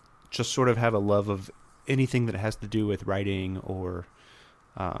definitely just sort of have a love of anything that has to do with writing or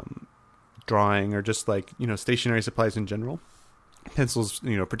drawing or just like, stationery supplies in general. Pencils,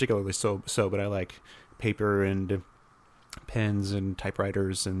 particularly so, but I like paper and pens and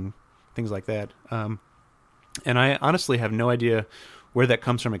typewriters and things like that. And I honestly have no idea where that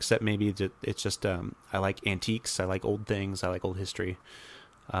comes from, except maybe that it's just I like antiques, I like old things, I like old history,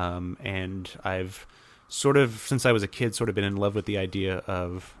 and I've sort of since I was a kid sort of been in love with the idea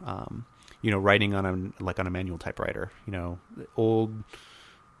of writing on a manual typewriter, old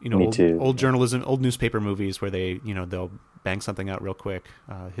Me too. old journalism, old newspaper movies where they'll bang something out real quick.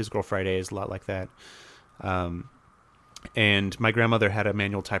 His Girl Friday is a lot like that. And my grandmother had a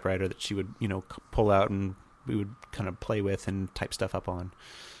manual typewriter that she would pull out and we would kind of play with and type stuff up on.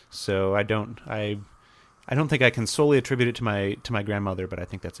 So I don't think I can solely attribute it to my grandmother, but I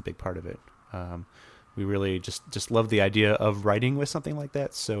think that's a big part of it. We really just love the idea of writing with something like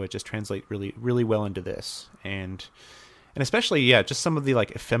that, so it just translates really really well into this, and especially just some of the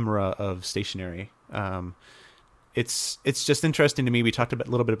like ephemera of stationery. It's just interesting to me. We talked a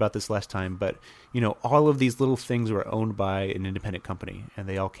little bit about this last time, but all of these little things were owned by an independent company, and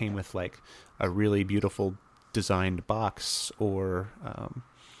they all came with like a really beautiful designed box, or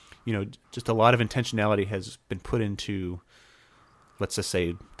just a lot of intentionality has been put into, let's just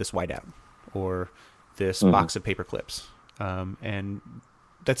say, this whiteout or this box of paper clips, and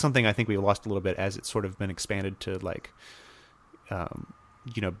that's something I think we lost a little bit as it's sort of been expanded to like,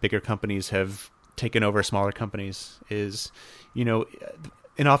 bigger companies have taken over smaller companies. Is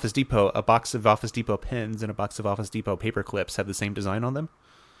in Office Depot, a box of Office Depot pens and a box of Office Depot paper clips have the same design on them,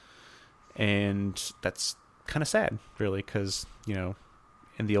 and that's kind of sad, really, because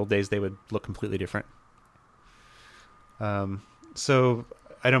in the old days they would look completely different. So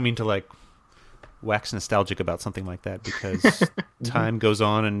I don't mean to like wax nostalgic about something like that, because time goes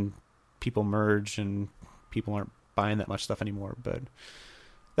on and people merge and people aren't buying that much stuff anymore. But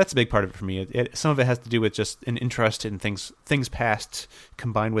that's a big part of it for me. Some of it has to do with just an interest in things past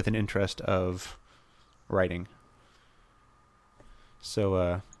combined with an interest of writing.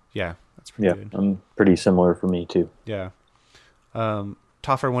 So that's pretty good. I'm pretty similar for me too. Yeah.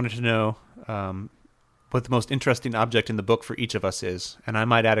 Toffer wanted to know what the most interesting object in the book for each of us is, and I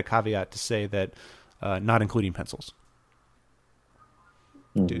might add a caveat to say that not including pencils.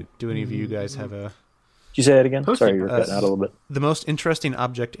 Do any of you guys have a... Did you say that again? Post-it Sorry, you're cutting out a little bit. The most interesting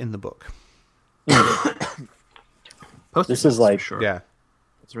object in the book. Post-it This is notes, like- for sure. Yeah.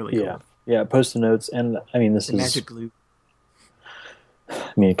 It's really cool. Yeah, post-it notes, and I mean this The is magic glue.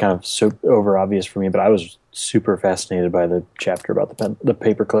 kind of so over obvious for me, but I was super fascinated by the chapter about the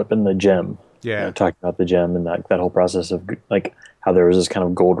paperclip and the gem. Yeah. Talking about the gem and that whole process of like how there was this kind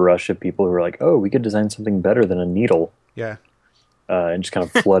of gold rush of people who were like, oh, we could design something better than a needle, Yeah. and just kind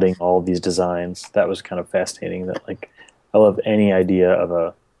of flooding all of these designs. That was kind of fascinating. That like I love any idea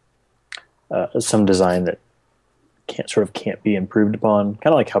of some design that can't be improved upon.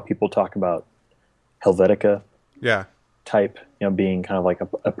 Kind of like how people talk about Helvetica Yeah. type, being kind of like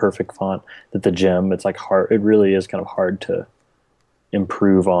a perfect font. That the gem, it's like hard. It really is kind of hard to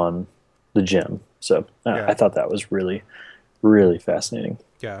improve on the gem. So Yeah. I thought that was really, really fascinating.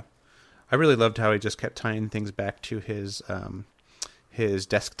 Yeah. I really loved how he just kept tying things back to his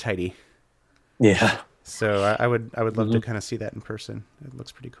desk tidy. Yeah, So I would love to kind of see that in person. It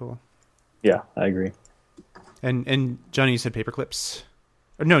looks pretty cool. yeah, I agree. And Johnny, you said paper clips?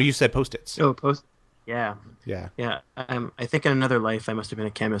 Or no, you said Post-its. Oh, Yeah. Yeah. Yeah. I think in another life I must have been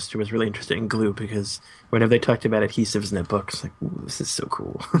a chemist who was really interested in glue, because whenever they talked about adhesives in that book, it's like, ooh, this is so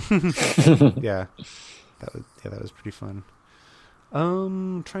cool. Yeah. That was pretty fun.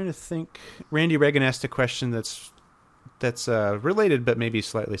 Trying to think. Randy Reagan asked a question that's related but maybe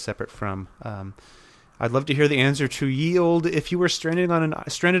slightly separate from. I'd love to hear the answer to yield. If you were stranded on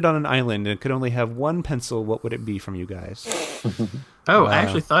an island and could only have one pencil, what would it be from you guys? Oh, I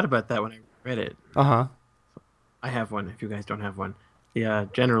actually thought about that when I read it. Uh-huh. I have one, if you guys don't have one. The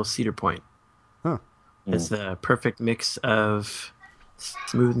General Cedar Point. Huh. It's the perfect mix of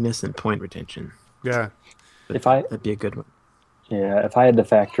smoothness and point retention. Yeah. That'd be a good one. Yeah, if I had to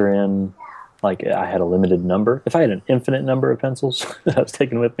factor in, like, I had a limited number. If I had an infinite number of pencils that I was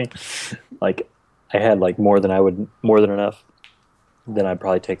taking with me, like, I had like more than enough, then I'd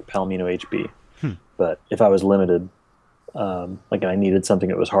probably take Palomino HB. But if I was limited, like I needed something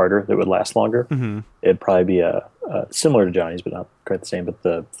that was harder that would last longer, it'd probably be a similar to Johnny's, but not quite the same. But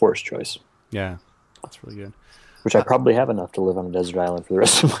the Forest Choice, Yeah, that's really good. which I probably have enough to live on a desert island for the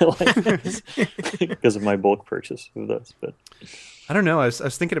rest of my life because of my bulk purchase of those. But I don't know. I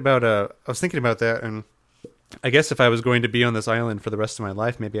was thinking about that, and I guess if I was going to be on this island for the rest of my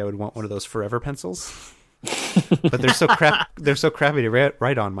life, maybe I would want one of those forever pencils. But they're so crappy to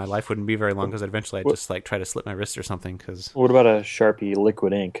write on. My life wouldn't be very long because eventually I'd just like try to slit my wrist or something. Because what about a Sharpie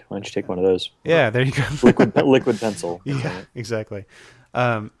liquid ink? Why don't you take one of those? yeah, there you go. Liquid pencil. Yeah, exactly.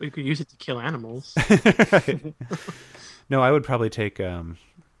 We could use it to kill animals. Right. No, I would probably take. Oh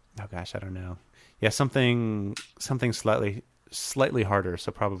gosh, I don't know. Yeah, something slightly harder.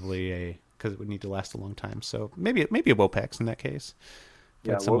 So probably because it would need to last a long time. So maybe a Wopex in that case.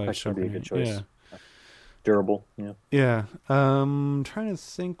 Yeah, Wopex would be a good choice. Yeah. Durable. Yeah. Yeah. Trying to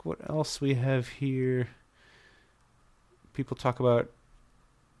think what else we have here. People talk about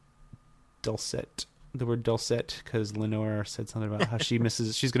dulcet. The word dulcet because Lenore said something about how she's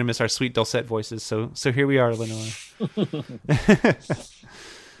going to miss our sweet dulcet voices. So here we are, Lenore. It's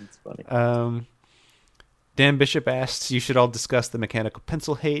funny. Dan Bishop asks, you should all discuss the mechanical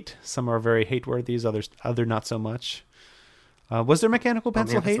pencil hate. Some are very hate-worthy, other not so much. Was there mechanical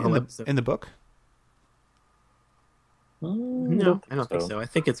pencil hate in the book? No, I don't think so. I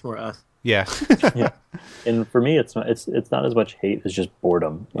think it's more us. Yeah. Yeah. And for me, it's not as much hate as just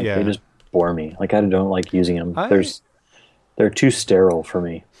boredom. Like Yeah. they just bore me. Like I don't like using them. They're too sterile for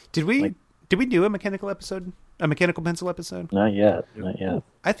me. Did we do a mechanical pencil episode? Not yet.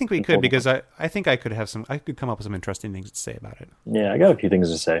 I think we could because I think I could come up with some interesting things to say about it. Yeah, I got a few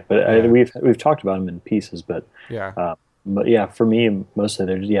things to say, but we've talked about them in pieces. But Yeah. but yeah, for me, mostly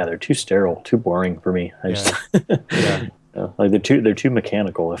they're too sterile, too boring for me. Yeah. Like they're too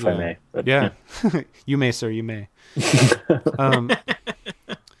mechanical, if I may. But, yeah. You may, sir. You may.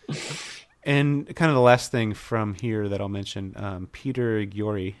 And kind of the last thing from here that I'll mention, Peter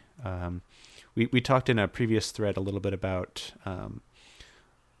Giori. We talked in a previous thread a little bit about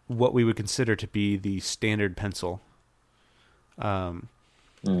what we would consider to be the standard pencil. And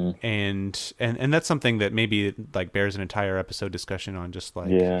that's something that maybe like bears an entire episode discussion on, just like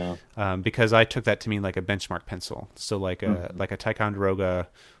because I took that to mean like a benchmark pencil. So like a Ticonderoga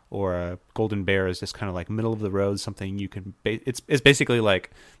or a Golden Bear is just kind of like middle of the road, something you can. It's basically like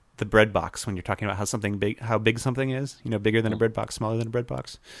the bread box when you're talking about how big something is. You know, bigger than a bread box, smaller than a bread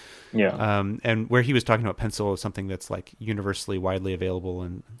box. Yeah. And where he was talking about pencil is something that's like universally widely available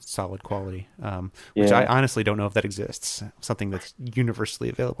and solid quality, which I honestly don't know if that exists. Something that's universally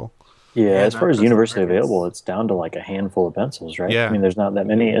available. Yeah, as far as universally available, it's down to like a handful of pencils, right? Yeah. I mean, there's not that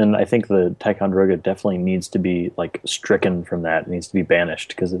many, and I think the Ticonderoga definitely needs to be like stricken from that. It needs to be banished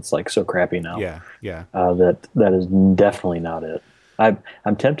because it's like so crappy now. Yeah. That is definitely not it.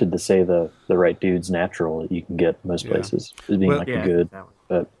 I'm tempted to say the right dude's natural that you can get most places as being a good,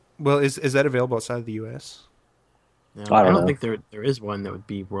 but. Well, is that available outside of the U.S.? No, I don't think there is one that would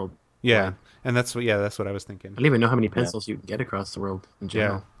be world. Yeah, and that's what I was thinking. I don't even know how many pencils you can get across the world in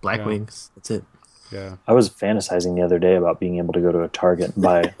general. Blackwings, that's it. Yeah. I was fantasizing the other day about being able to go to a Target and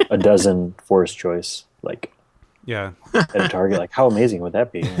buy a dozen Forest Choice, like at a Target. Like, how amazing would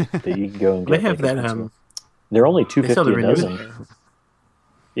that be? That you can go and get. They have that. They're only $2.50 a dozen. There.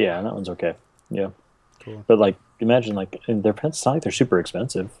 Yeah, that one's okay. Yeah. Cool. But like, imagine like their pencils. It's not like they're super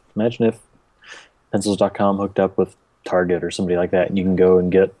expensive. Imagine if pencils.com hooked up with Target or somebody like that, and you can go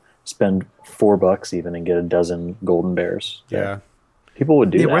and spend $4 even and get a dozen Golden Bears. Yeah. People would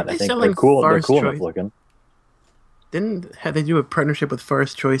do that. I think they're cool. They're cool enough looking. Didn't they do a partnership with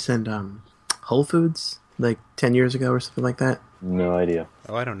Forest Choice and Whole Foods like 10 years ago or something like that? No idea.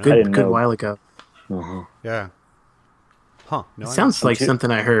 Oh, I don't know. Good while ago. Mm-hmm. Yeah. Huh. No, sounds like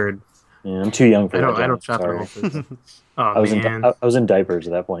something I heard. Yeah, I'm too young for that. I don't shop at Whole Foods. Oh, I was in diapers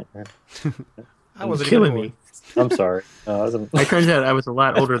at that point. I wasn't killing me. I'm sorry. It turns out I was a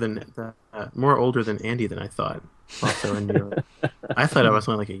lot older more older than Andy than I thought. Also, I thought I was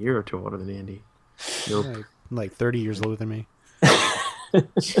only like a year or two older than Andy. Nope. Like 30 years older than me.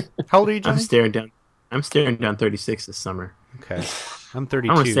 How old are you, Johnny? I'm staring down 36 this summer. Okay, I'm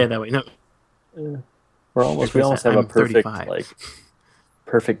 32. I don't want to say it that way. No, we almost have a perfect 35.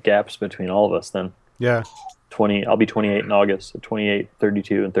 Perfect gaps between all of us then. Yeah. I'll be 28 in August, so 28,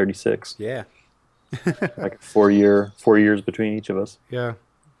 32, and 36. Yeah. Like 4 years between each of us. Yeah.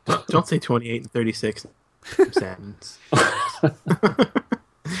 Don't say 28 and 36. When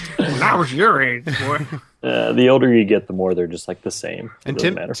I was your age, boy. The older you get, the more they're just like the same. And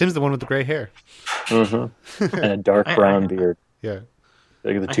Tim's the one with the gray hair. Mm-hmm. And a dark brown beard. Yeah.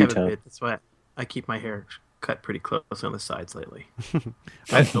 Like the I two-tone. That's why I keep my hair cut pretty close on the sides lately.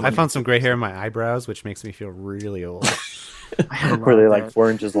 I found some gray hair in my eyebrows, which makes me feel really old. I have a lot Were they of like that.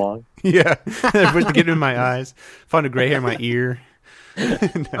 4 inches long? Yeah, I put it in my eyes. Found a gray hair in my ear.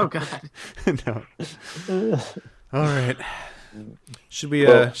 Oh God. No. All right. Should we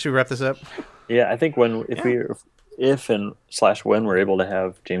wrap this up? Yeah, I think if and / when we're able to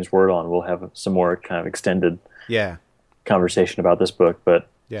have James Ward on, we'll have some more kind of extended Yeah. conversation about this book. But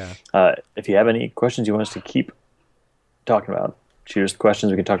Yeah. if you have any questions you want us to keep talking about, shoot us the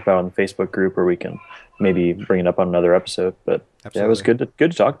questions. We can talk about it on the Facebook group, or we can maybe bring it up on another episode. But yeah, it was good to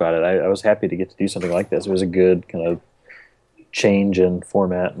talk about it. I was happy to get to do something like this. It was a good kind of change in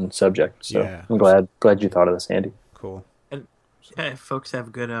format and subject. So Yeah. I'm glad you thought of this, Andy. Cool. And if folks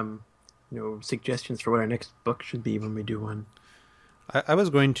have good suggestions for what our next book should be when we do one. I was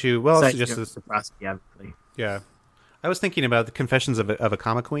going to. Well, I'll Besides, suggest this. reciprocity, obviously. Yeah. I was thinking about the Confessions of a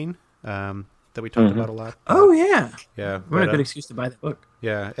Comic Queen that we talked about a lot. Oh yeah. Yeah. What a good excuse to buy that book.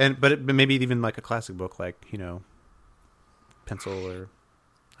 Yeah, but maybe even like a classic book, like Pencil, or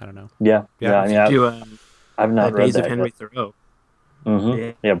I don't know. Yeah. I mean, I've not read Days that of Henry yet. Thoreau.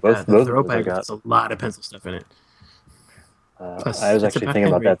 Yeah, both the of Thoreau those I bag got. has a lot of pencil stuff in it. Plus, I was it's actually about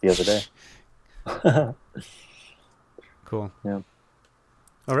thinking about Henry. that the other day. Cool. Yeah.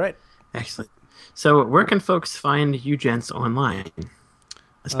 All right. Excellent. So, where can folks find you gents online?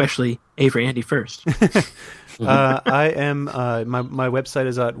 Especially Avery Andy first. I am my website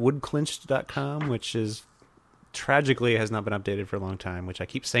is at woodclinched.com, which is tragically has not been updated for a long time, which I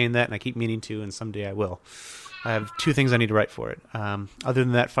keep saying that and I keep meaning to, and someday I will. I have 2 things I need to write for it. Other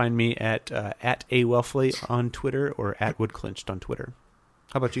than that, find me at @awelfley on Twitter or @woodclinched on Twitter.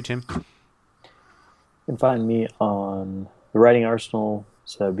 How about you, Tim? You can find me on the Writing Arsenal,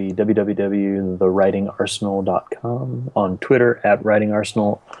 so that'd be www.thewritingarsenal.com, on Twitter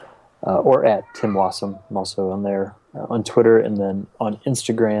 @writingarsenal, or @Tim Wassam. I'm also on there on Twitter, and then on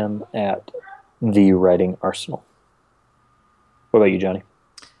Instagram @thewritingarsenal. What about you, Johnny?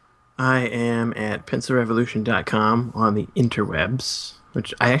 I am at pencilrevolution.com on the interwebs,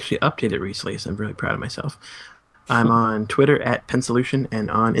 which I actually updated recently, so I'm really proud of myself. I'm on Twitter @Pensolution and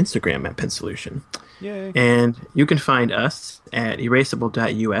on Instagram @Pensolution. Yay. And you can find us at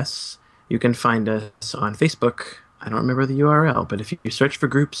erasable.us. You can find us on Facebook. I don't remember the URL, but if you search for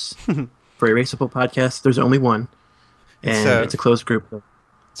groups for Erasable Podcast, there's only one. And it's a closed group.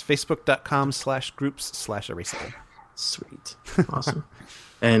 It's facebook.com/groups/erasable. Sweet. Awesome.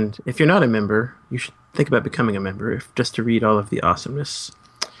 And if you're not a member, you should think about becoming a member just to read all of the awesomeness.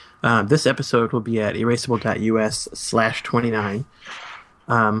 This episode will be at erasable.us/29.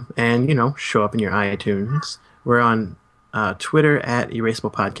 And, show up in your iTunes. We're on Twitter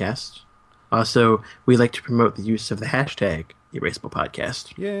 @Erasable Podcast. Also, we like to promote the use of the hashtag Erasable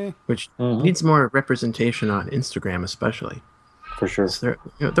Podcast. Yay. Which needs more representation on Instagram, especially. For sure. So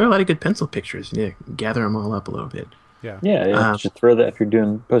there are a lot of good pencil pictures. You need to gather them all up a little bit. Yeah. Yeah. Just throw that if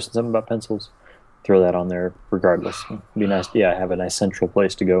you're posting something about pencils. Throw that on there regardless. It'd be nice. Yeah, have a nice central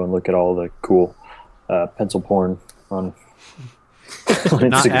place to go and look at all the cool pencil porn on Not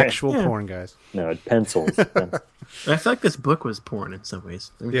Instagram. actual porn, guys. No, pencils. I feel like this book was porn in some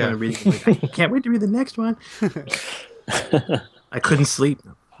ways. I'm Yeah. kind of reading it, like, I can't wait to read the next one. I couldn't sleep.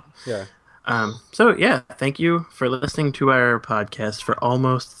 Yeah. So yeah, thank you for listening to our podcast for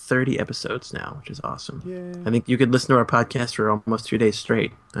almost 30 episodes now, which is awesome. Yay. I think you could listen to our podcast for almost 2 days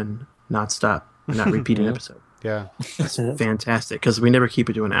straight and not stop and not repeat an episode. Yeah. That's fantastic because we never keep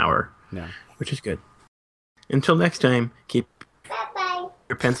it to an hour, No. which is good. Until next time, keep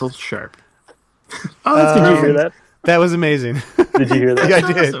your pencils sharp. Oh, that's Did you good. hear that? That was amazing. Did you hear that? Yeah,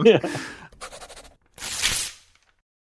 I did. Awesome. Yeah.